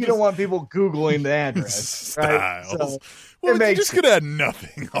you don't want people Googling the address, right? Styles. So Well, it he makes just could have had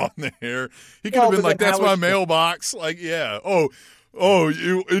nothing on there. He could Well, have been but like, then "That's how my would you- mailbox." Like, yeah.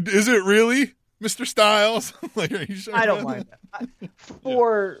 Is it really, Mr. Styles? Like, are you sure? I don't mind that.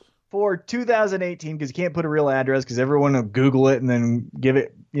 For 2018, because you can't put a real address because everyone will Google it and then give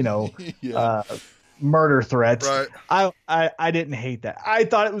it, Yeah. murder threats. Right. I didn't hate that. I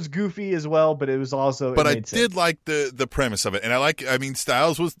thought it was goofy as well, but it was also. But it I made sense. did like the premise of it, and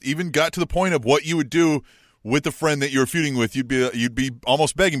Styles was even got to the point of what you would do with the friend that you were feuding with. You'd be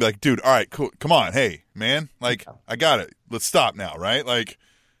almost begging, be like, dude, all right, cool, come on, hey, man, like I got it, let's stop now, right? Like,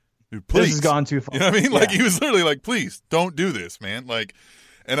 dude, please, This has gone too far. You know what I mean? Yeah. Like he was literally like, please don't do this, man. Like,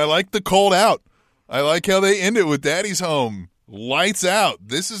 and I like the called out. I like how they end it with Daddy's home, lights out.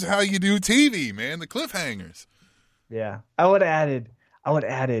 This is how you do TV, man. The cliffhangers. Yeah, I would have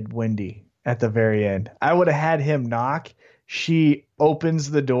added Wendy at the very end. I would have had him knock. She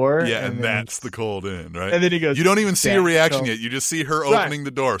opens the door. Yeah, and then- that's the cold in, right? And then he goes, you don't even see a "Daddy's reaction home." yet. You just see her Right. opening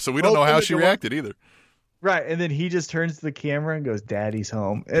the door. So we don't know Open how the she door. reacted either. Right, and then he just turns to the camera and goes, "Daddy's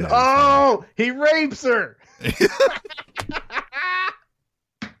home," and Daddy's he rapes her. He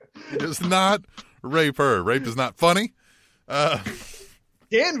does not rape her. Rape is not funny.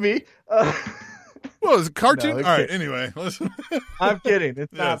 Can be. Well, it's a cartoon. No, it All right, can't. anyway. I'm kidding.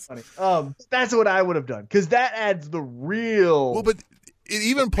 It's not Yes. funny. That's what I would have done because that adds the real. Well, but it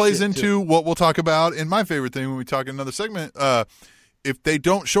even plays Shit, into too. what we'll talk about in my favorite thing when we talk in another segment. If they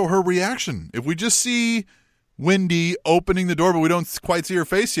don't show her reaction, if we just see Wendy opening the door, but we don't quite see her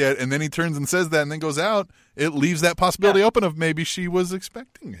face yet, and then he turns and says that and then goes out, it leaves that possibility open of maybe she was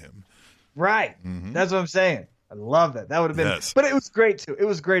expecting him. Right. That's what I'm saying. I love that. That would have been. Yes. But it was great too. It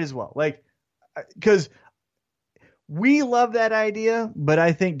was great as well. Like, because we love that idea, but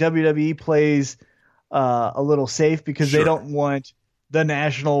I think WWE plays a little safe because Sure. they don't want the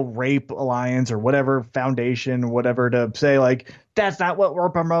National Rape Alliance or whatever foundation, whatever, to say like, that's not what we're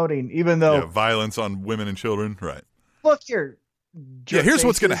promoting, even though violence on women and children. Right. Look here. Yeah. Here's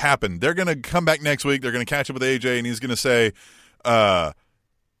what's going to happen. They're going to come back next week. They're going to catch up with AJ and he's going to say, my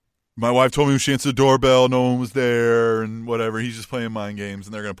wife told me when she answered the doorbell, no one was there and whatever. He's just playing mind games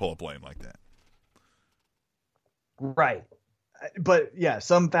and they're going to pull a blame like that. Right. But yeah,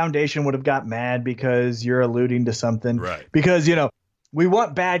 some foundation would have got mad because you're alluding to something. Right. Because, we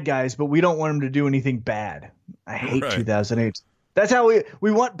want bad guys, but we don't want them to do anything bad. I hate 2008. That's how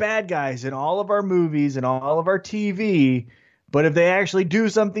we want bad guys in all of our movies and all of our TV. But if they actually do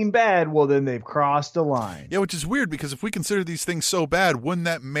something bad, well, then they've crossed a line. Yeah, which is weird because if we consider these things so bad, wouldn't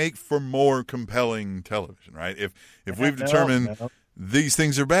that make for more compelling television, right? If we've determined these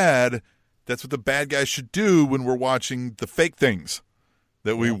things are bad, that's what the bad guys should do when we're watching the fake things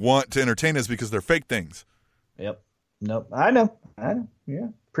that we want to entertain us because they're fake things. Yep. Nope. I know. Yeah.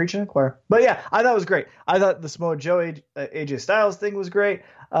 Preaching to the choir. But yeah, I thought it was great. I thought the Samoa Joe AJ Styles thing was great.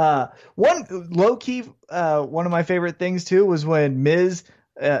 One low key, one of my favorite things too was when Miz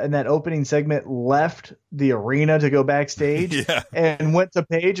in that opening segment left the arena to go backstage and went to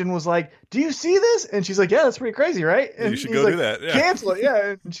Paige and was like, "Do you see this?" And she's like, "Yeah, that's pretty crazy, right?" And you should go do that. Yeah. Cancel it.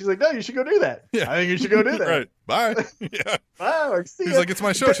 Yeah. And she's like, "No, you should go do that." Yeah. I think you should go do that. Right. Bye. Yeah. Bye. Like, see He's ya. like, "It's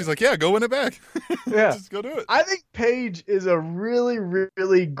my show." She's like, "Yeah, go win it back." Yeah. Just go do it. I think Paige is a really,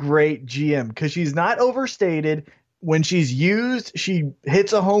 really great GM because she's not overstated. When she's used, she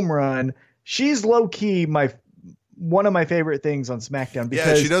hits a home run. She's low key one of my favorite things on SmackDown.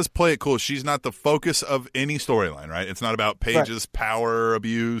 Because she does play it cool. She's not the focus of any storyline, right? It's not about Paige's power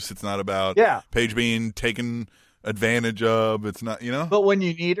abuse. It's not about Paige being taken advantage of. It's not, But when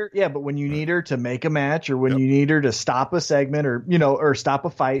you need her, need her to make a match or when you need her to stop a segment or, or stop a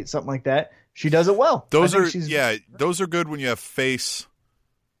fight, something like that, she does it well. Those are good when you have face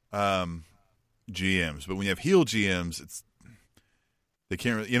GMs, but when you have heel GMs, they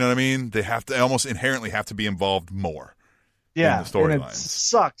can't really, you know what I mean? They almost inherently have to be involved more. Yeah, in the storylines. It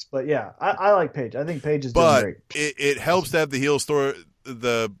sucks, but yeah, I like Paige. I think Paige is doing great. It helps to have the heel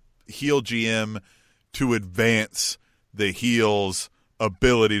GM to advance the heel's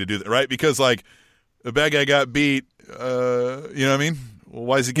ability to do that, right? Because like a bad guy got beat, you know what I mean? Well,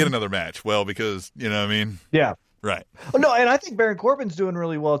 why does he get another match? Well, because you know what I mean? Yeah. Right. Oh, no, and I think Baron Corbin's doing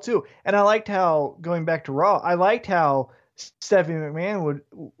really well too. And I liked how, going back to Raw, I liked how Stephanie McMahon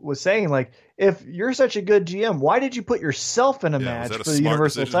was saying, like, if you're such a good GM, why did you put yourself in a match for the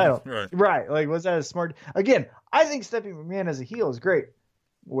Universal title? Right. Like, was that a smart? Again, I think Stephanie McMahon as a heel is great.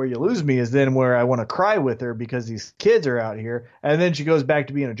 Where you lose me is then where I want to cry with her because these kids are out here. And then she goes back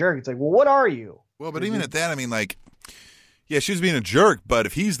to being a jerk. It's like, well, what are you? Well, but even at that, I mean, like, yeah, she was being a jerk, but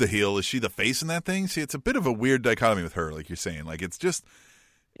if he's the heel, is she the face in that thing? See, it's a bit of a weird dichotomy with her, like you're saying. Like, it's just,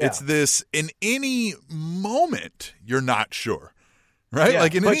 it's this, in any moment, you're not sure, right?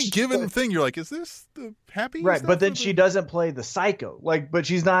 Like, in any given thing, you're like, is this the happy? Right, but then she doesn't play the psycho. Like, but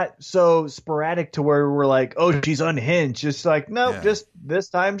she's not so sporadic to where we're like, oh, she's unhinged. Just like, no, just this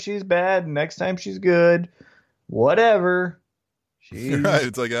time she's bad, next time she's good. Whatever. Right,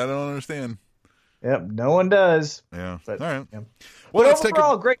 it's like, I don't understand. Yep, no one does. Yeah. But, all right. Yeah. Well, let's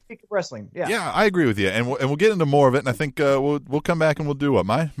overall, great week of wrestling. Yeah. Yeah, I agree with you, and we'll get into more of it. And I think we'll come back and we'll do what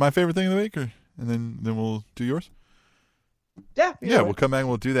my favorite thing of the week, and then we'll do yours. Yeah. We'll come back and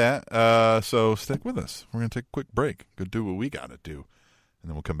we'll do that. So stick with us. We're gonna take a quick break. Go do what we gotta do, and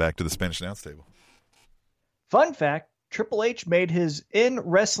then we'll come back to the Spanish Announce Table. Fun fact: Triple H made his in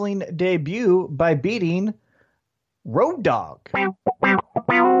wrestling debut by beating Road Dogg.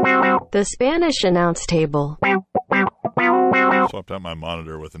 The Spanish Announce Table. Swapped out my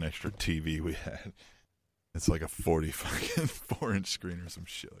monitor with an extra TV we had. It's like a 4-inch screen or some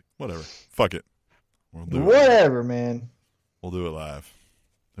shit. Like, whatever. Fuck it. We'll do whatever, man. We'll do it live.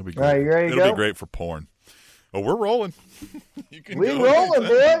 It'll be great. All right, you ready to go? It'll be great for porn. Oh, we're rolling. We rolling,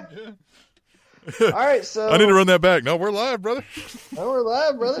 boy. Yeah. All right, so I need to run that back. No, we're live, brother. We're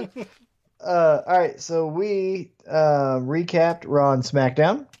live, brother. All right, so we recapped Raw and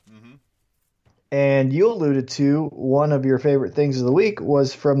SmackDown. And you alluded to one of your favorite things of the week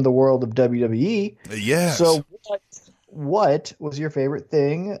was from the world of WWE. Yes. So what was your favorite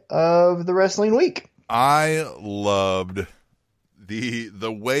thing of the wrestling week? I loved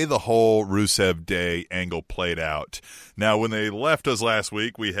the way the whole Rusev Day angle played out. Now, when they left us last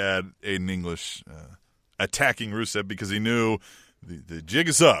week, we had Aiden English attacking Rusev because he knew the jig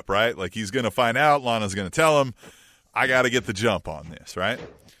is up, right? Like, he's going to find out. Lana's going to tell him, I got to get the jump on this, right?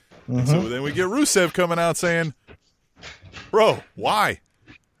 And so then we get Rusev coming out saying, bro, why?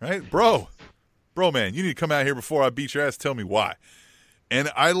 Right? Bro, man, you need to come out here before I beat your ass. Tell me why. And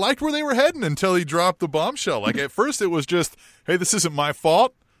I liked where they were heading until he dropped the bombshell. Like, at first it was just, hey, this isn't my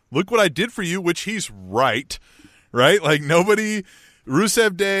fault. Look what I did for you, which he's right? Like,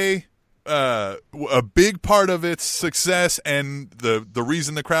 Rusev Day, a big part of its success and the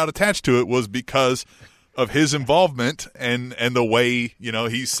reason the crowd attached to it was because of his involvement and the way,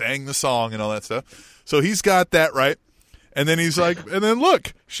 he sang the song and all that stuff. So he's got that right. And then he's like, and then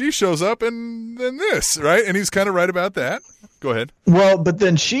look, she shows up and then this, right? And he's kind of right about that. Go ahead. Well, but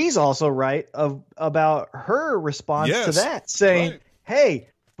then she's also right about her response to that, saying, hey,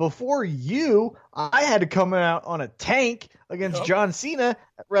 before you, I had to come out on a tank against John Cena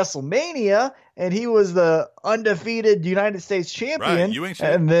at WrestleMania, and he was the undefeated United States champion. Right, you ain't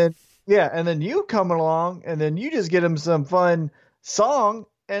shit. And then you come along, and then you just get him some fun song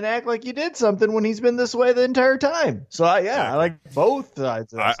and act like you did something when he's been this way the entire time. So, I like both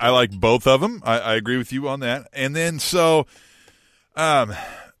sides of that. I like both of them. I agree with you on that. And then, and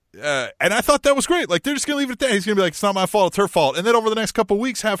I thought that was great. Like, they're just going to leave it at that. He's going to be like, it's not my fault, it's her fault. And then over the next couple of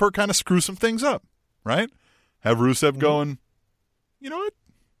weeks, have her kind of screw some things up, right? Have Rusev going, you know what?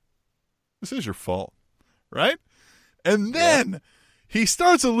 This is your fault, right? And then he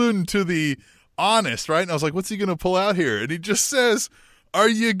starts alluding to the honest, right? And I was like, what's he going to pull out here? And he just says, are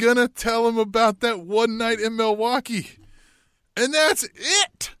you going to tell him about that one night in Milwaukee? And that's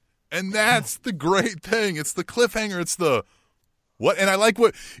it. And that's the great thing. It's the cliffhanger. It's the what? And I like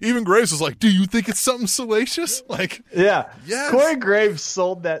what even Graves was like, do you think it's something salacious? Like, yeah. Yes. Corey Graves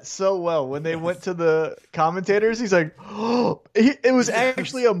sold that so well when they went to the commentators. He's like, it was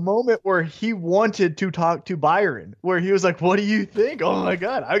actually a moment where he wanted to talk to Byron, where he was like, what do you think? Oh my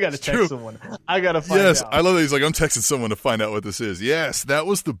God, I got to text someone. I got to find out. Yes, I love that he's like, I'm texting someone to find out what this is. Yes, that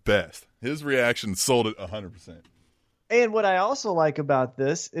was the best. His reaction sold it 100%. And what I also like about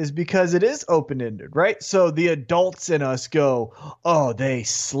this is because it is open-ended, right? So the adults in us go, oh, they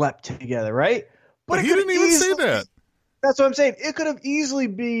slept together, right? But he didn't even say that. That's what I'm saying. It could have easily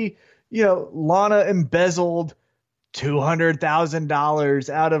be, Lana embezzled $200,000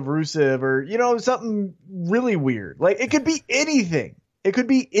 out of Rusev or, something really weird. Like, it could be anything. It could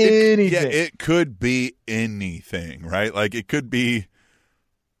be anything. It could be anything, right? Like, it could be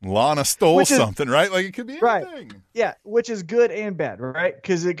Lana stole something, right? Like, it could be anything. Right. Yeah, which is good and bad, right?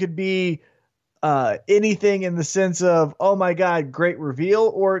 Because it could be anything in the sense of, oh my God, great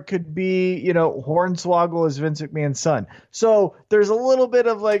reveal, or it could be, Hornswoggle is Vince McMahon's son. So there's a little bit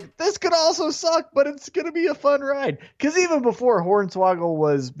of like, this could also suck, but it's going to be a fun ride. Because even before Hornswoggle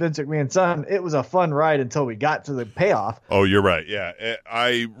was Vince McMahon's son, it was a fun ride until we got to the payoff. Oh, you're right. Yeah.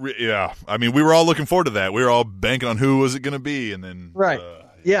 I mean, we were all looking forward to that. We were all banking on who was it going to be. And then. Right.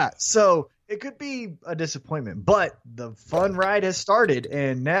 Yeah, so it could be a disappointment, but the fun ride has started,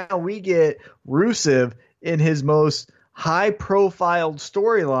 and now we get Rusev in his most high-profile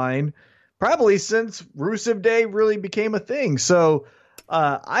storyline, probably since Rusev Day really became a thing. So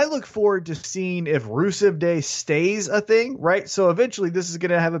I look forward to seeing if Rusev Day stays a thing, right? So eventually this is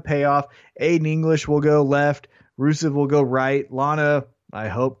going to have a payoff. Aiden English will go left, Rusev will go right, Lana, I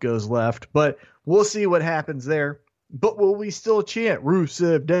hope, goes left, but we'll see what happens there. But will we still chant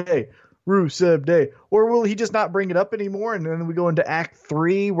Rusev Day, Rusev Day? Or will he just not bring it up anymore? And then we go into Act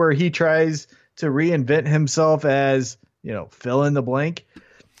 3 where he tries to reinvent himself as, fill in the blank.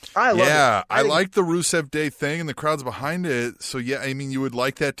 I love it. I like the Rusev Day thing and the crowd's behind it. So, yeah, I mean, you would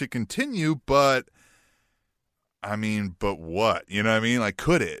like that to continue, but what? You know what I mean? Like,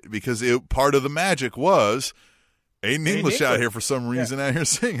 could it? Because part of the magic was Aiden English out here for some reason out here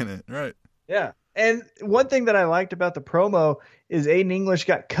singing it. Right. Yeah. And one thing that I liked about the promo is Aiden English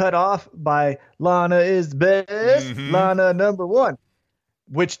got cut off by Lana is the best, Lana number one,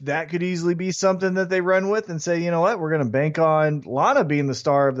 which that could easily be something that they run with and say, you know what, we're going to bank on Lana being the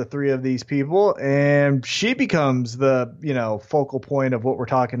star of the three of these people, and she becomes the, focal point of what we're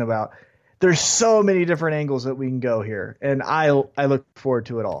talking about. There's so many different angles that we can go here, and I look forward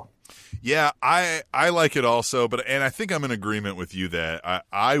to it all. Yeah, I like it also, and I think I'm in agreement with you that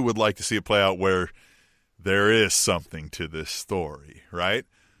I would like to see it play out where there is something to this story, right?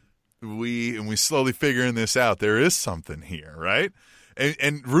 We slowly figuring this out. There is something here, right?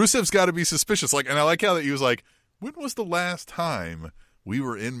 And Rusev's got to be suspicious. Like, and I like how that he was like, when was the last time we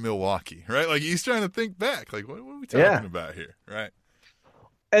were in Milwaukee, right? Like, he's trying to think back. Like, what are we talking about here, right?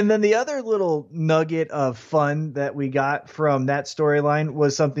 And then the other little nugget of fun that we got from that storyline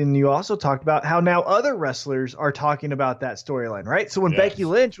was something you also talked about, how now other wrestlers are talking about that storyline, right? So when Becky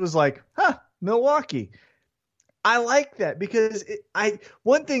Lynch was like, Milwaukee, I like that because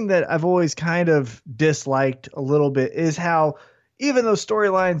one thing that I've always kind of disliked a little bit is how even though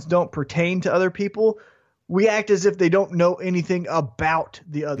storylines don't pertain to other people, we act as if they don't know anything about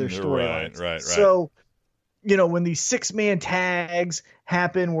the other storylines. Right. So, when these 6-man tags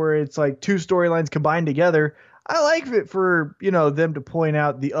happen where it's like 2 storylines combined together, I like it for, them to point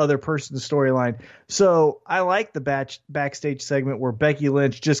out the other person's storyline. So I like the backstage segment where Becky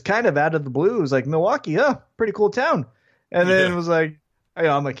Lynch just kind of out of the blue was like, Milwaukee, pretty cool town. And then was like,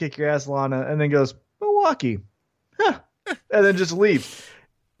 I'm going to kick your ass, Lana. And then goes, Milwaukee. Huh. And then just leaves.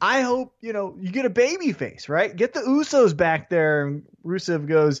 I hope, you get a baby face, right? Get the Usos back there. And Rusev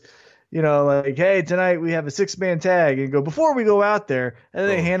goes, like, hey, tonight we have a 6-man tag. And go, before we go out there. And then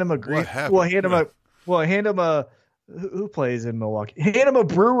they hand him a green. Hand him a who plays in Milwaukee. Hand him a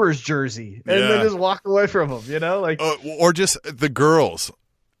Brewers jersey and then just walk away from him. Or just the girls,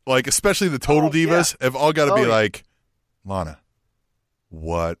 like especially the Total Divas, have all got to be like, Lana,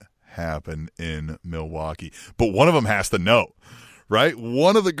 what happened in Milwaukee? But one of them has to know, right?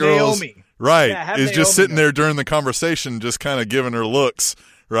 One of the girls, Naomi. right, Yeah, is Naomi just sitting there during the conversation, just kind of giving her looks,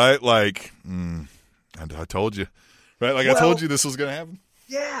 right? Like, I told you, right? Like I told you this was going to happen.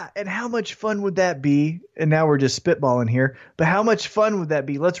 Yeah, and how much fun would that be? And now we're just spitballing here, but how much fun would that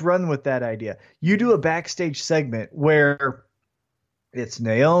be? Let's run with that idea. You do a backstage segment where it's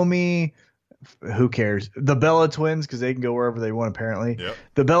Naomi, who cares? The Bella Twins, because they can go wherever they want, apparently. Yep.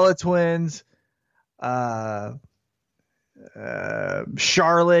 The Bella Twins,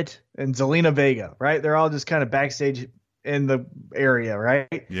 Charlotte, and Zelina Vega, right? They're all just kind of backstage in the area,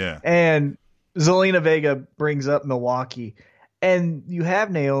 right? Yeah. And Zelina Vega brings up Milwaukee. And you have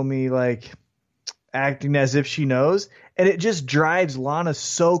Naomi like acting as if she knows, and it just drives Lana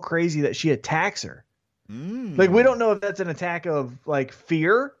so crazy that she attacks her. Like, we don't know if that's an attack of like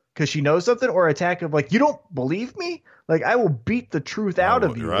fear because she knows something, or attack of like, you don't believe me? Like, I will beat the truth out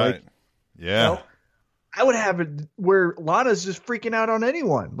of you. Right. Like, yeah. I would have it where Lana's just freaking out on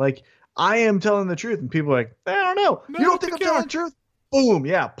anyone. Like, I am telling the truth, and people are like, I don't know. You don't think I'm telling the truth? Boom,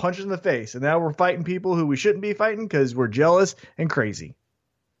 yeah, punch in the face. And now we're fighting people who we shouldn't be fighting because we're jealous and crazy.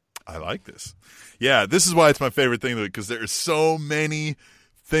 I like this. Yeah, this is why it's my favorite thing, because there are so many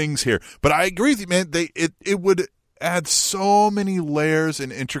things here. But I agree with you, man. It would add so many layers and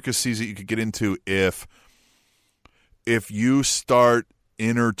intricacies that you could get into if you start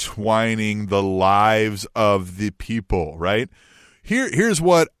intertwining the lives of the people, right? Here's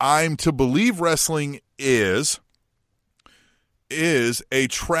what I'm to believe wrestling is a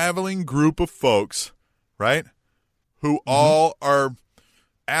traveling group of folks, right, who all are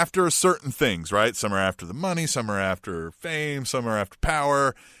after certain things, right? Some are after the money, some are after fame, some are after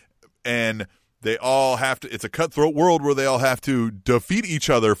power, and they all have to – it's a cutthroat world where they all have to defeat each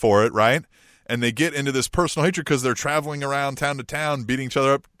other for it, right? And they get into this personal hatred because they're traveling around town to town, beating each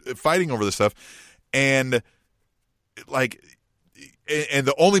other up, fighting over this stuff. And, like – and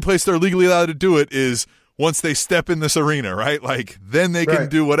the only place they're legally allowed to do it is – once they step in this arena, right? Like, then they can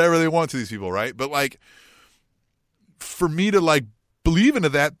do whatever they want to these people, right? But, like, for me to, like, believe into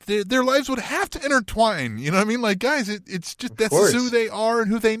that, their lives would have to intertwine. You know what I mean? Like, guys, it's just that's who they are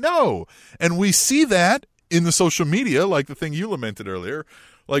and who they know. And we see that in the social media, like the thing you lamented earlier.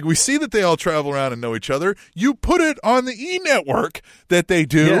 Like, we see that they all travel around and know each other. You put it on the E-Network that they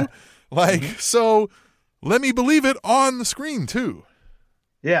do. Yeah. Like, so let me believe it on the screen, too.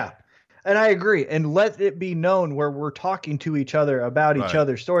 Yeah. And I agree. And let it be known where we're talking to each other about each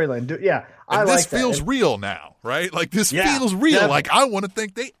other's storyline. Yeah, I like that. This feels real now, right? Like, this feels real. Definitely. Like, I want to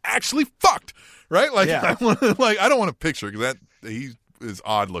think they actually fucked, right? Like, I don't want to picture because he is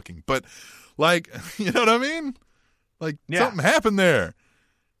odd looking. But, like, you know what I mean? Like, something happened there,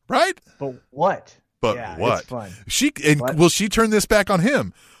 right? But what? But what? It's fun. Will she turn this back on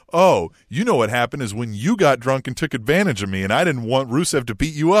him? Oh, you know what happened is when you got drunk and took advantage of me and I didn't want Rusev to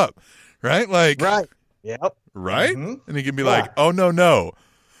beat you up. Right? Like, right. Yep. Right? Mm-hmm. And he can be like, oh, no.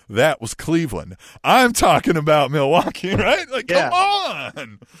 That was Cleveland. I'm talking about Milwaukee, right? Like, come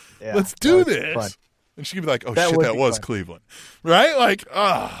on. Yeah, let's do this. Fun. And she can be like, oh, that was fun. Cleveland. Right? Like,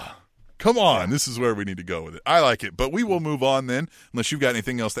 come on. Yeah. This is where we need to go with it. I like it. But we will move on then, unless you've got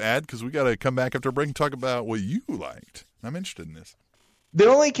anything else to add, because we got to come back after a break and talk about what you liked. I'm interested in this. The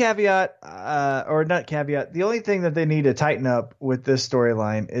only caveat, or not caveat, the only thing that they need to tighten up with this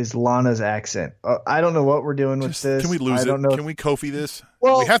storyline is Lana's accent. I don't know what we're doing with this. Can we lose it? Can we Kofi this?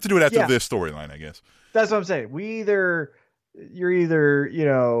 Well, we have to do it after this storyline, I guess. That's what I'm saying. You're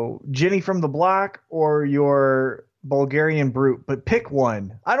either, Jenny from the block or you're Bulgarian brute, but pick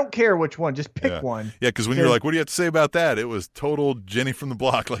one. I don't care which one. Just pick one. Yeah, because when you're like, what do you have to say about that? It was total Jenny from the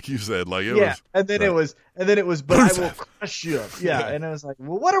block, like you said. Like it was. And then it was, but I will crush you. Yeah, and I was like,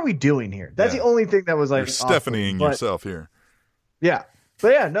 well, what are we doing here? That's the only thing that was like. You're Stephanieing yourself here. Yeah,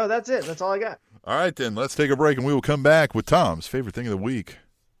 but no, that's it. That's all I got. All right, then. Let's take a break, and we will come back with Tom's favorite thing of the week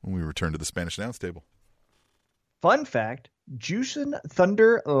when we return to the Spanish Announce Table. Fun fact, Jushin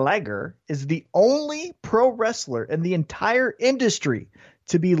Thunder Liger is the only pro wrestler in the entire industry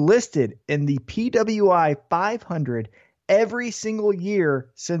to be listed in the PWI 500 every single year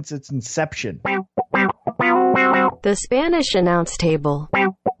since its inception. The Spanish Announce Table.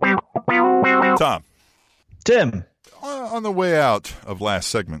 Tom. Tim. On the way out of last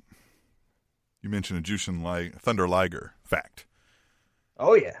segment, you mentioned a Jushin Thunder Liger fact.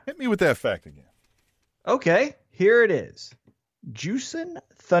 Oh, yeah. Hit me with that fact again. Okay, here it is. Jushin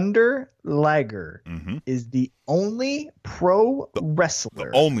Thunder Liger is the only pro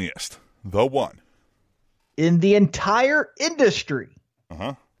wrestler. The onlyest. The one. In the entire industry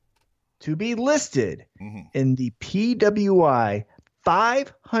Uh-huh. to be listed in the PWI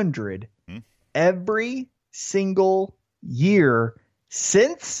 500 every single year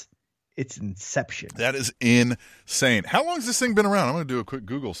since its inception. That is insane. How long has this thing been around? I'm going to do a quick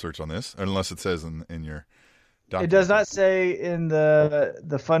Google search on this, unless it says in your document. It does not say in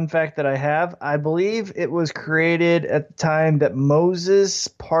the fun fact that I have. I believe it was created at the time that Moses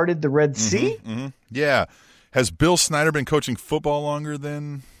parted the Red Sea. Yeah. Has Bill Snyder been coaching football longer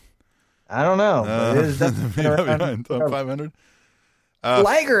than... I don't know. But it is definitely around 500?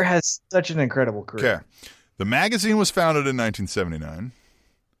 Liger has such an incredible career. Okay. The magazine was founded in 1979.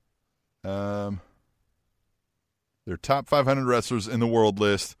 Their top 500 wrestlers in the world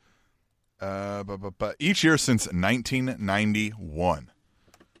list each year since 1991.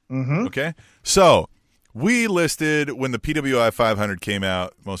 Okay? So, we listed, when the PWI 500 came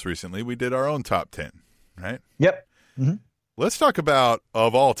out most recently, we did our own top 10, right? Yep. Let's talk about,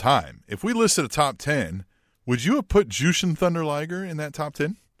 of all time, if we listed a top 10, would you have put Jushin Thunder Liger in that top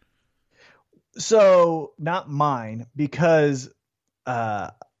 10? So, not mine, because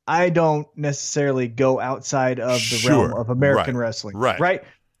I don't necessarily go outside of the realm of American wrestling. Right.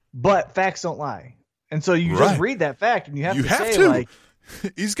 But facts don't lie. And so you just read that fact and you have to say, like...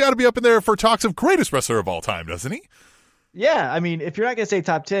 He's got to be up in there for talks of greatest wrestler of all time, doesn't he? Yeah, I mean, if you're not going to say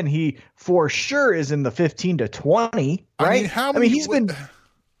top 10, he for sure is in the 15 to 20, right? I mean, he's been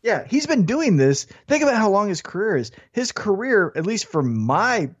doing this. Think about how long his career is. His career, at least from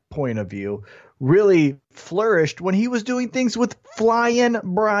my point of view, really flourished when he was doing things with Flying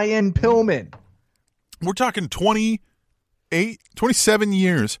Brian Pillman. We're talking 27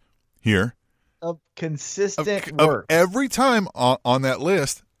 years here. Of consistent work. Of every time on that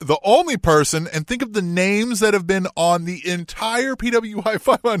list, the only person, and think of the names that have been on the entire PWI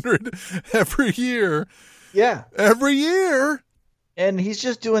 500 every year. Yeah. Every year. And he's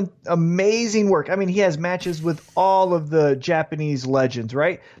just doing amazing work. I mean, he has matches with all of the Japanese legends,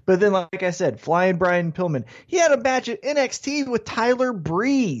 right? But then, like I said, Flying Brian Pillman. He had a match at NXT with Tyler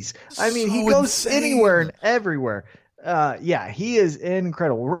Breeze. I mean, he goes anywhere and everywhere. He is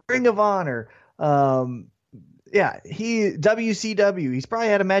incredible. Ring of Honor. WCW. He's probably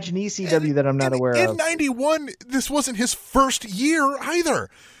had a match in ECW that I'm not aware of. In 91, this wasn't his first year either.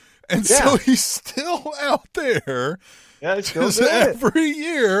 And so he's still out there. Yeah, it's still every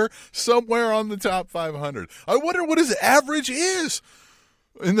year somewhere on the top 500. I wonder what his average is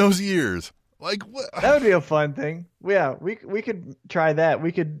in those years. Like, what? That would be a fun thing. Yeah, we could try that.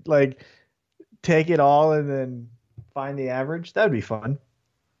 We could take it all and then find the average. That would be fun.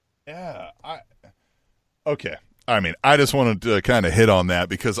 Yeah. Okay. I mean, I just wanted to kind of hit on that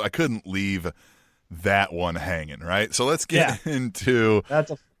because I couldn't leave that one hanging, right? So let's get into... That's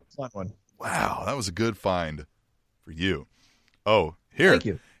a fun one. Wow, that was a good find for you. Oh, here. Thank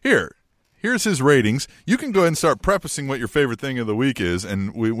you. Here's his ratings. You can go ahead and start prefacing what your favorite thing of the week is,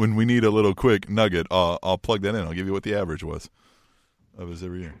 and when we need a little quick nugget, I'll plug that in. I'll give you what the average was of his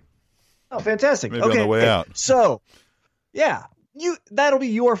every year. Oh, fantastic. Maybe on the way out. So, yeah. That'll be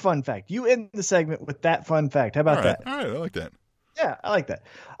your fun fact. You end the segment with that fun fact. How about that? All right, I like that. Yeah, I like that.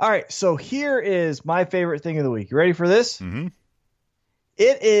 All right, so here is my favorite thing of the week. You ready for this? Mm-hmm.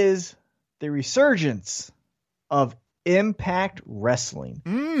 It is the resurgence of Impact Wrestling.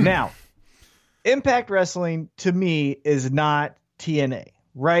 Now, Impact Wrestling to me is not TNA,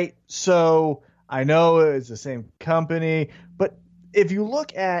 right? So I know it's the same company, but if you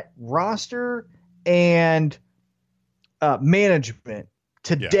look at roster and management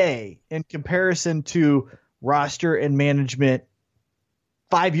today in comparison to roster and management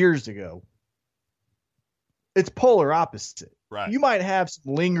 5 years ago, it's polar opposite. Right. You might have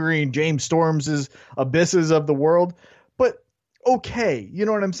some lingering James Storm's abysses of the world, but okay, you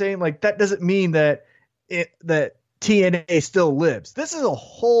know what I'm saying? Like, that doesn't mean that TNA still lives. This is a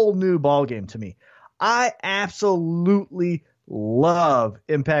whole new ballgame to me. I absolutely love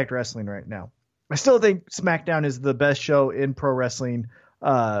Impact Wrestling right now. I still think SmackDown is the best show in pro wrestling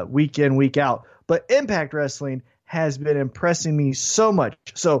week in, week out. But Impact Wrestling has been impressing me so much.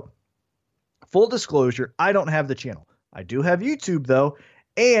 So, full disclosure, I don't have the channel. I do have YouTube, though.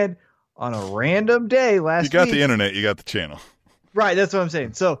 And on a random day last week... You got the internet, you got the channel. Right, that's what I'm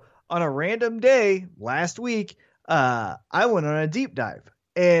saying. So, on a random day last week, I went on a deep dive.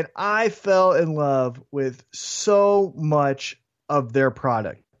 And I fell in love with so much of their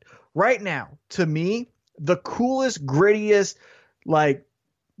product. Right now, to me, the coolest, grittiest, like,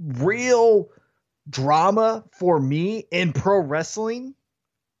 real drama for me in pro wrestling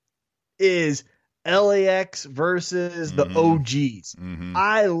is LAX versus the OGs. Mm-hmm.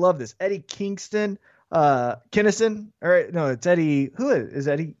 I love this. Eddie Kingston, Kinnison, or no, it's Eddie. Who is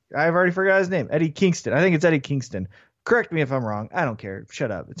Eddie? I've already forgot his name. Eddie Kingston. I think it's Eddie Kingston. Correct me if I'm wrong. I don't care. Shut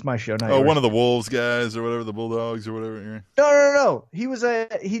up. It's my show. Not yours. One of the Wolves guys or whatever, the Bulldogs or whatever. No. He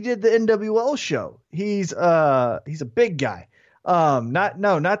did the NWL show. He's a big guy. Not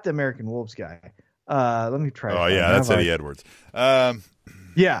the American Wolves guy. Let me try. Oh yeah, that's Eddie Edwards.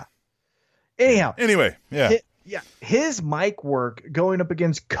 Yeah. Anyhow. Anyway, yeah. His mic work going up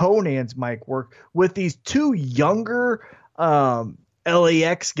against Conan's mic work with these two younger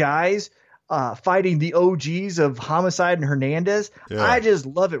LAX guys fighting the OGs of Homicide and Hernandez. Yeah. I just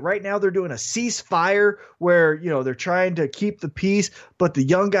love it. Right now they're doing a ceasefire where, they're trying to keep the peace, but the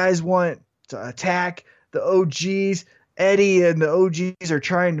young guys want to attack the OGs. Eddie and the OGs are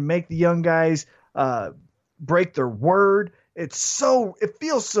trying to make the young guys break their word. It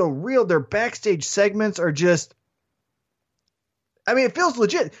feels so real. Their backstage segments are just, it feels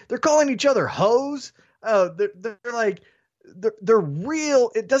legit. They're calling each other hoes. They're like, they're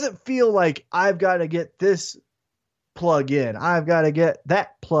real. It doesn't feel like I've got to get this plug in. I've got to get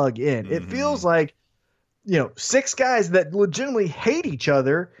that plug in. Mm-hmm. It feels like, 6 guys that legitimately hate each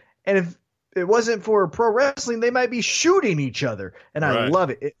other. And if it wasn't for pro wrestling, they might be shooting each other. And I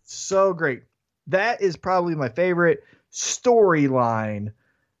love it. It's so great. That is probably my favorite storyline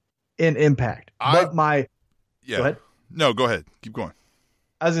in Impact. Go ahead. No, go ahead. Keep going.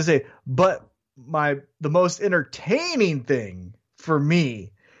 I was going to say, but the most entertaining thing for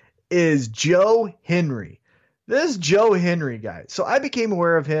me is Joe Henry. This Joe Henry guy. So I became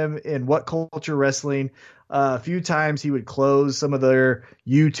aware of him in What Culture Wrestling. A few times he would close some of their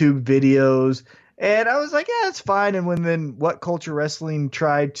YouTube videos. And I was like, yeah, it's fine. And when What Culture Wrestling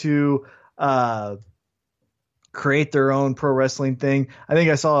tried to create their own pro wrestling thing, I think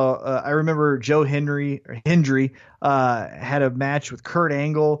I remember Joe Hendry had a match with Kurt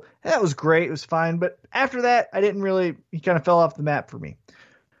Angle. That was great. It was fine. But after that, he kind of fell off the map for me.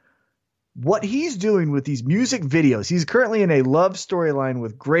 What he's doing with these music videos, he's currently in a love storyline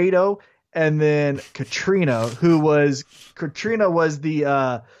with Grado and then Katrina was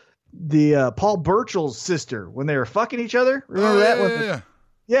the Paul Burchill's sister when they were fucking each other. Remember that?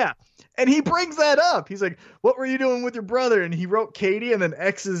 Yeah. And he brings that up. He's like, what were you doing with your brother? And he wrote Katie and then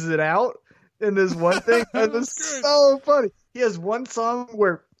X's it out in this one thing. It was so funny. He has one song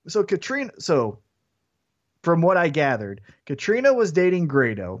from what I gathered, Katrina was dating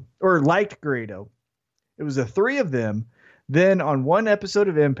Grado or liked Grado. It was the 3 of them. Then on one episode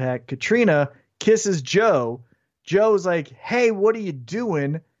of Impact, Katrina kisses Joe. Joe's like, hey, what are you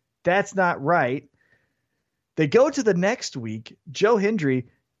doing? That's not right. They go to the next week. Joe Hendry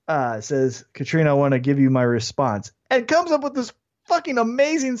says, Katrina, I want to give you my response, and comes up with this fucking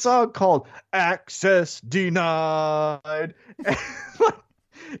amazing song called Access Denied.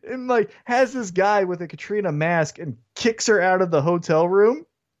 And has this guy with a Katrina mask and kicks her out of the hotel room.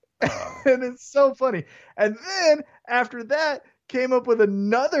 And it's so funny. And then after that came up with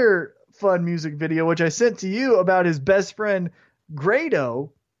another fun music video, which I sent to you, about his best friend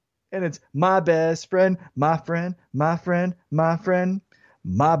Grado. And it's my best friend, my friend, my friend, my friend,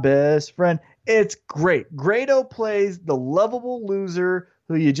 my best friend. It's great. Grado plays the lovable loser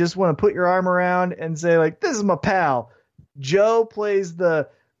who you just want to put your arm around and say, like, this is my pal. Joe plays the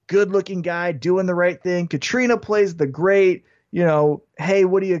good-looking guy doing the right thing. Katrina plays the great, hey,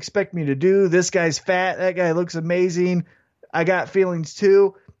 what do you expect me to do? This guy's fat. That guy looks amazing. I got feelings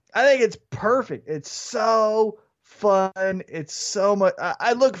too. I think it's perfect. It's so fun. It's so much.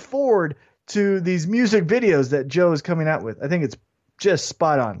 I look forward to these music videos that Joe is coming out with. I think it's just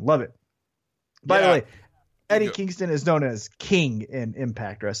spot on. Love it. By the way, Eddie Kingston is known as King in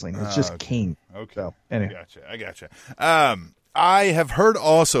Impact Wrestling. It's just King. Okay. So, anyway. I gotcha. I have heard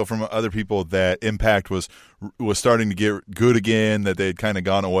also from other people that Impact was starting to get good again, that they'd kind of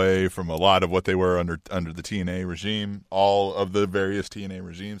gone away from a lot of what they were under the TNA regime, all of the various TNA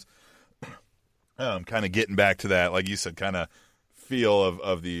regimes. Kind of getting back to that, like you said, kind of feel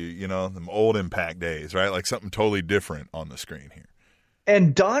of the the old Impact days, right? Like something totally different on the screen here.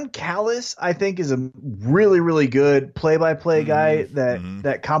 And Don Callis, I think, is a really, really good play-by-play guy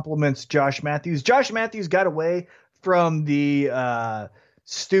that complements Josh Matthews. Josh Matthews got away from the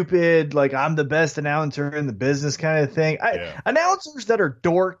stupid, like, I'm the best announcer in the business kind of thing. Announcers that are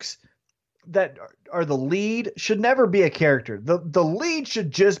dorks that are the lead should never be a character. The lead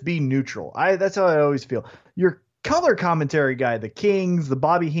should just be neutral. That's how I always feel. Your color commentary guy, the Kings, the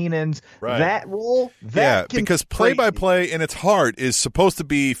Bobby Heenans, that role, because play-by-play in its heart is supposed to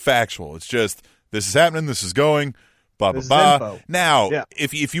be factual. It's just, this is happening, this is going, blah, blah, blah. Now,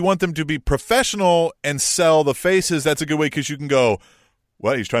 if you want them to be professional and sell the faces, that's a good way, because you can go,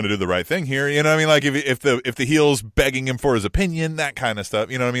 well, he's trying to do the right thing here. You know what I mean? Like if the heel's begging him for his opinion, that kind of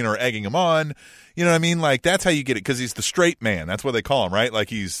stuff, you know what I mean? Or egging him on, you know what I mean? Like that's how you get it, because he's the straight man. That's what they call him, right? Like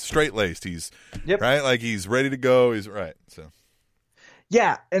he's straight-laced. He's right. Like he's ready to go. He's right. So.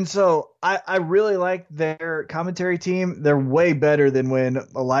 Yeah. And so I really like their commentary team. They're way better than when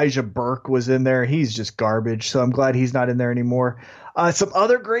Elijah Burke was in there. He's just garbage. So I'm glad he's not in there anymore. Some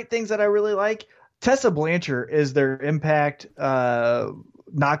other great things that I really like. Tessa Blanchard is their Impact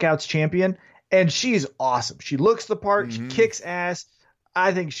Knockouts champion, and she's awesome. She looks the part. She kicks ass.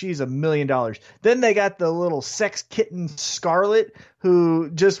 I think she's $1 million. Then they got the little sex kitten Scarlett, who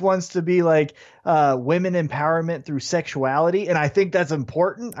just wants to be like women empowerment through sexuality, and I think that's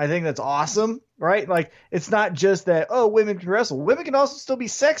important. I think that's awesome, right? Like it's not just that women can wrestle. Women can also still be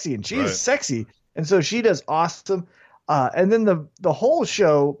sexy, and she is sexy, and so she does awesome. And then the whole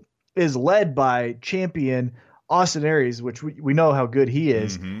show is led by champion Austin Aries, which we know how good he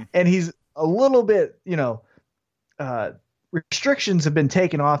is. And he's a little bit, restrictions have been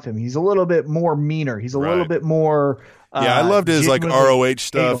taken off him. He's a little bit more meaner. He's a little bit more. I loved his like ROH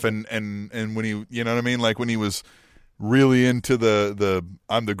stuff and when he, you know what I mean? Like when he was really into the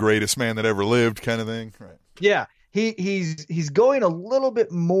I'm the greatest man that ever lived kind of thing. Right. Yeah. He's going a little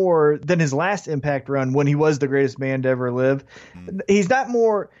bit more than his last Impact run when he was the greatest man to ever live. He's not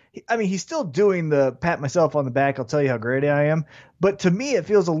more. I mean, he's still doing the pat myself on the back, I'll tell you how great I am. But to me, it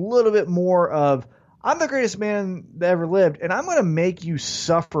feels a little bit more of I'm the greatest man that ever lived, and I'm going to make you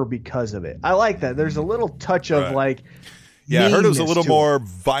suffer because of it. I like that. There's a little touch of like. Yeah, I heard it was a little more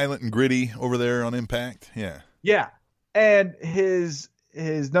violent and gritty over there on Impact. Yeah. Yeah. And his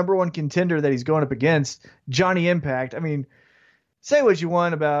number one contender that he's going up against, Johnny Impact. I mean, say what you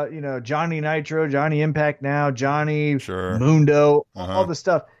want about, Johnny Nitro, Johnny Impact now, Johnny Mundo, all the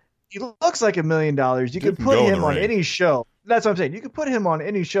stuff. He looks like $1 million. You could put him on any show. That's what I'm saying. You could put him on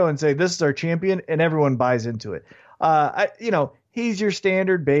any show and say, this is our champion, and everyone buys into it. He's your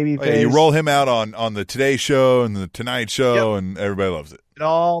standard baby face. You roll him out on the Today Show and the Tonight Show, and everybody loves it. It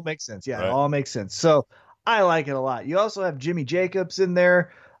all makes sense. Yeah, It all makes sense. So I like it a lot. You also have Jimmy Jacobs in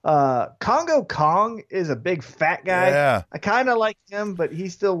there. Congo Kong is a big fat guy. Yeah. I kind of like him, but he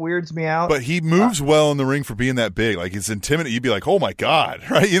still weirds me out. But he moves well in the ring for being that big. Like, it's intimidating. You'd be like, oh my God,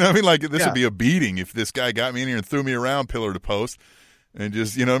 right? You know what I mean? Like, this would be a beating if this guy got me in here and threw me around pillar to post and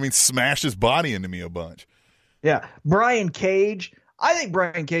just, smashed his body into me a bunch. Yeah. Brian Cage. I think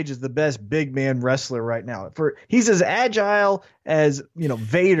Brian Cage is the best big man wrestler right now. He's as agile as,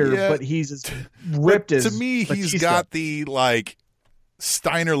 Vader, but he's as ripped as. To me, he's got the, like,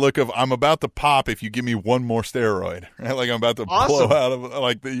 Steiner look of I'm about to pop if you give me one more steroid. Right? Like I'm about to blow out of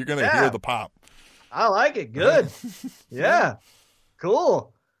like you're gonna hear the pop. I like it. Good. Yeah.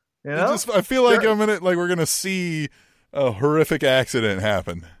 Cool. I feel like we're gonna see a horrific accident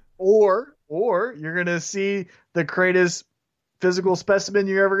happen. Or you're gonna see the greatest physical specimen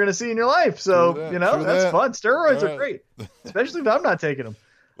you're ever gonna see in your life. So that's fun. Steroids are great. Especially if I'm not taking them.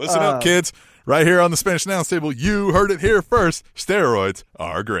 Listen up, kids. Right here on the Spanish Announce Table, you heard it here first. Steroids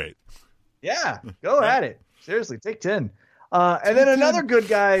are great. Yeah, go at it. Seriously, take 10. And then another good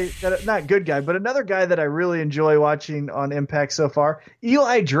guy, not good guy, but another guy that I really enjoy watching on Impact so far,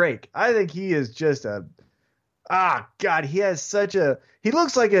 Eli Drake. I think he is just he has he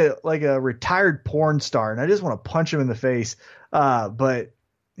looks like a retired porn star, and I just want to punch him in the face. But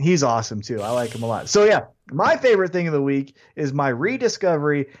he's awesome too. I like him a lot. So yeah. My favorite thing of the week is my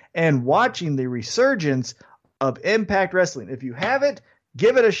rediscovery and watching the resurgence of Impact Wrestling. If you haven't,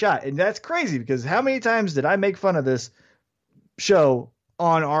 give it a shot. And that's crazy because how many times did I make fun of this show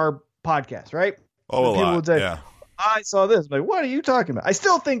on our podcast, right? Oh, people would say, I saw this. I'm like, what are you talking about? I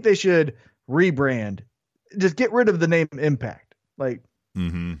still think they should rebrand. Just get rid of the name Impact. Like,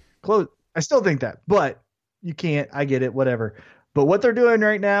 close. I still think that. But you can't. I get it. Whatever. But what they're doing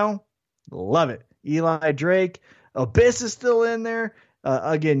right now, love it. Eli Drake, Abyss is still in there.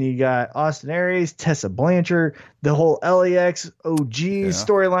 Again, you got Austin Aries, Tessa Blanchard, the whole LAX OG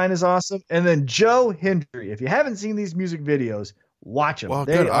storyline is awesome. And then Joe Hendry. If you haven't seen these music videos, watch them. Well,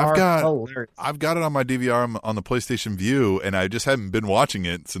 they good. are hilarious. I've got it on my DVR on the PlayStation View, and I just haven't been watching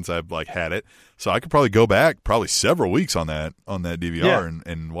it since I've had it. So I could probably go back several weeks on that DVR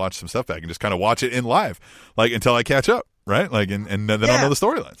and watch some stuff back and just kind of watch it in live, until I catch up, right? And then I'll know the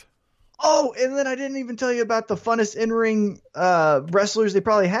storylines. Oh, and then I didn't even tell you about the funnest in-ring wrestlers they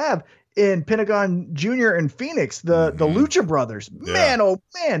probably have in Pentagon Jr. and Phoenix, the Lucha Brothers. Yeah. Man, oh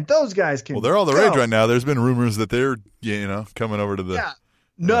man, those guys can. Well, they're all the rage right now. There's been rumors that they're coming over to the. Yeah.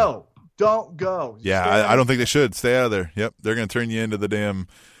 No, don't go. Yeah, I don't think they should. Stay out of there. Yep, they're going to turn you into the damn.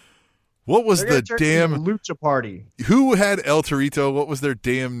 What was the damn Lucha Party? Who had El Torito? What was their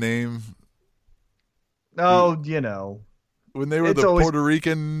damn name? Oh, when they were Puerto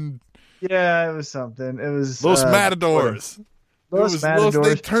Rican. Yeah, it was something. It was Los Matadors. Los Matadors.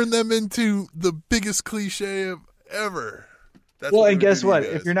 They turned them into the biggest cliche of ever. That's and guess what?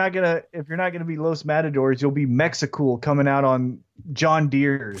 If you're not gonna be Los Matadors, you'll be Mexicool coming out on John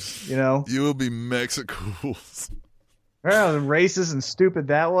Deere's. You will be Mexicools. Remember how racist and stupid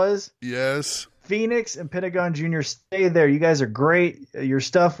that was? Yes. Phoenix and Pentagon Jr. stay there. You guys are great. Your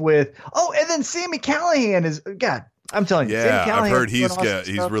stuff with and then Sami Callihan is God. I'm telling you. Yeah, Sami Callihan I've heard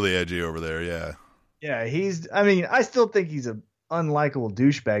he's really edgy over there. Yeah. Yeah, I still think he's an unlikable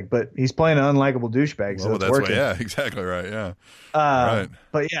douchebag, but he's playing an unlikable douchebag, so it's working. Yeah, exactly right. Yeah. Right.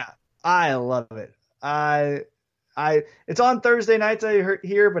 But yeah, I love it. It's on Thursday nights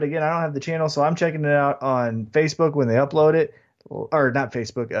here, but again, I don't have the channel, so I'm checking it out on Facebook when they upload it, or not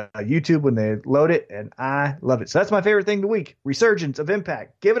Facebook, YouTube when they load it, and I love it. So that's my favorite thing of the week. Resurgence of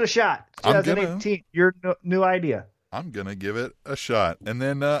Impact. Give it a shot. 2018. Your new idea. I'm gonna give it a shot, and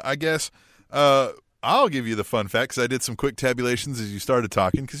then I guess I'll give you the fun fact because I did some quick tabulations as you started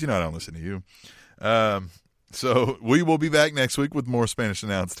talking because I don't listen to you. So we will be back next week with more Spanish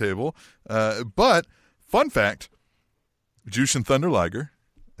Announce Table. But fun fact, Jushin Thunder Liger,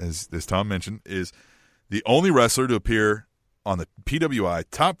 as Tom mentioned, is the only wrestler to appear on the PWI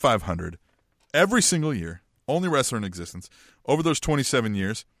Top 500 every single year. Only wrestler in existence over those 27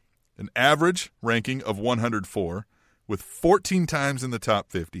 years. An average ranking of 104 with 14 times in the top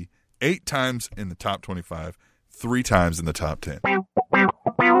 50, 8 times in the top 25, 3 times in the top 10.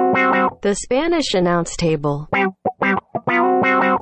 The Spanish Announce Table.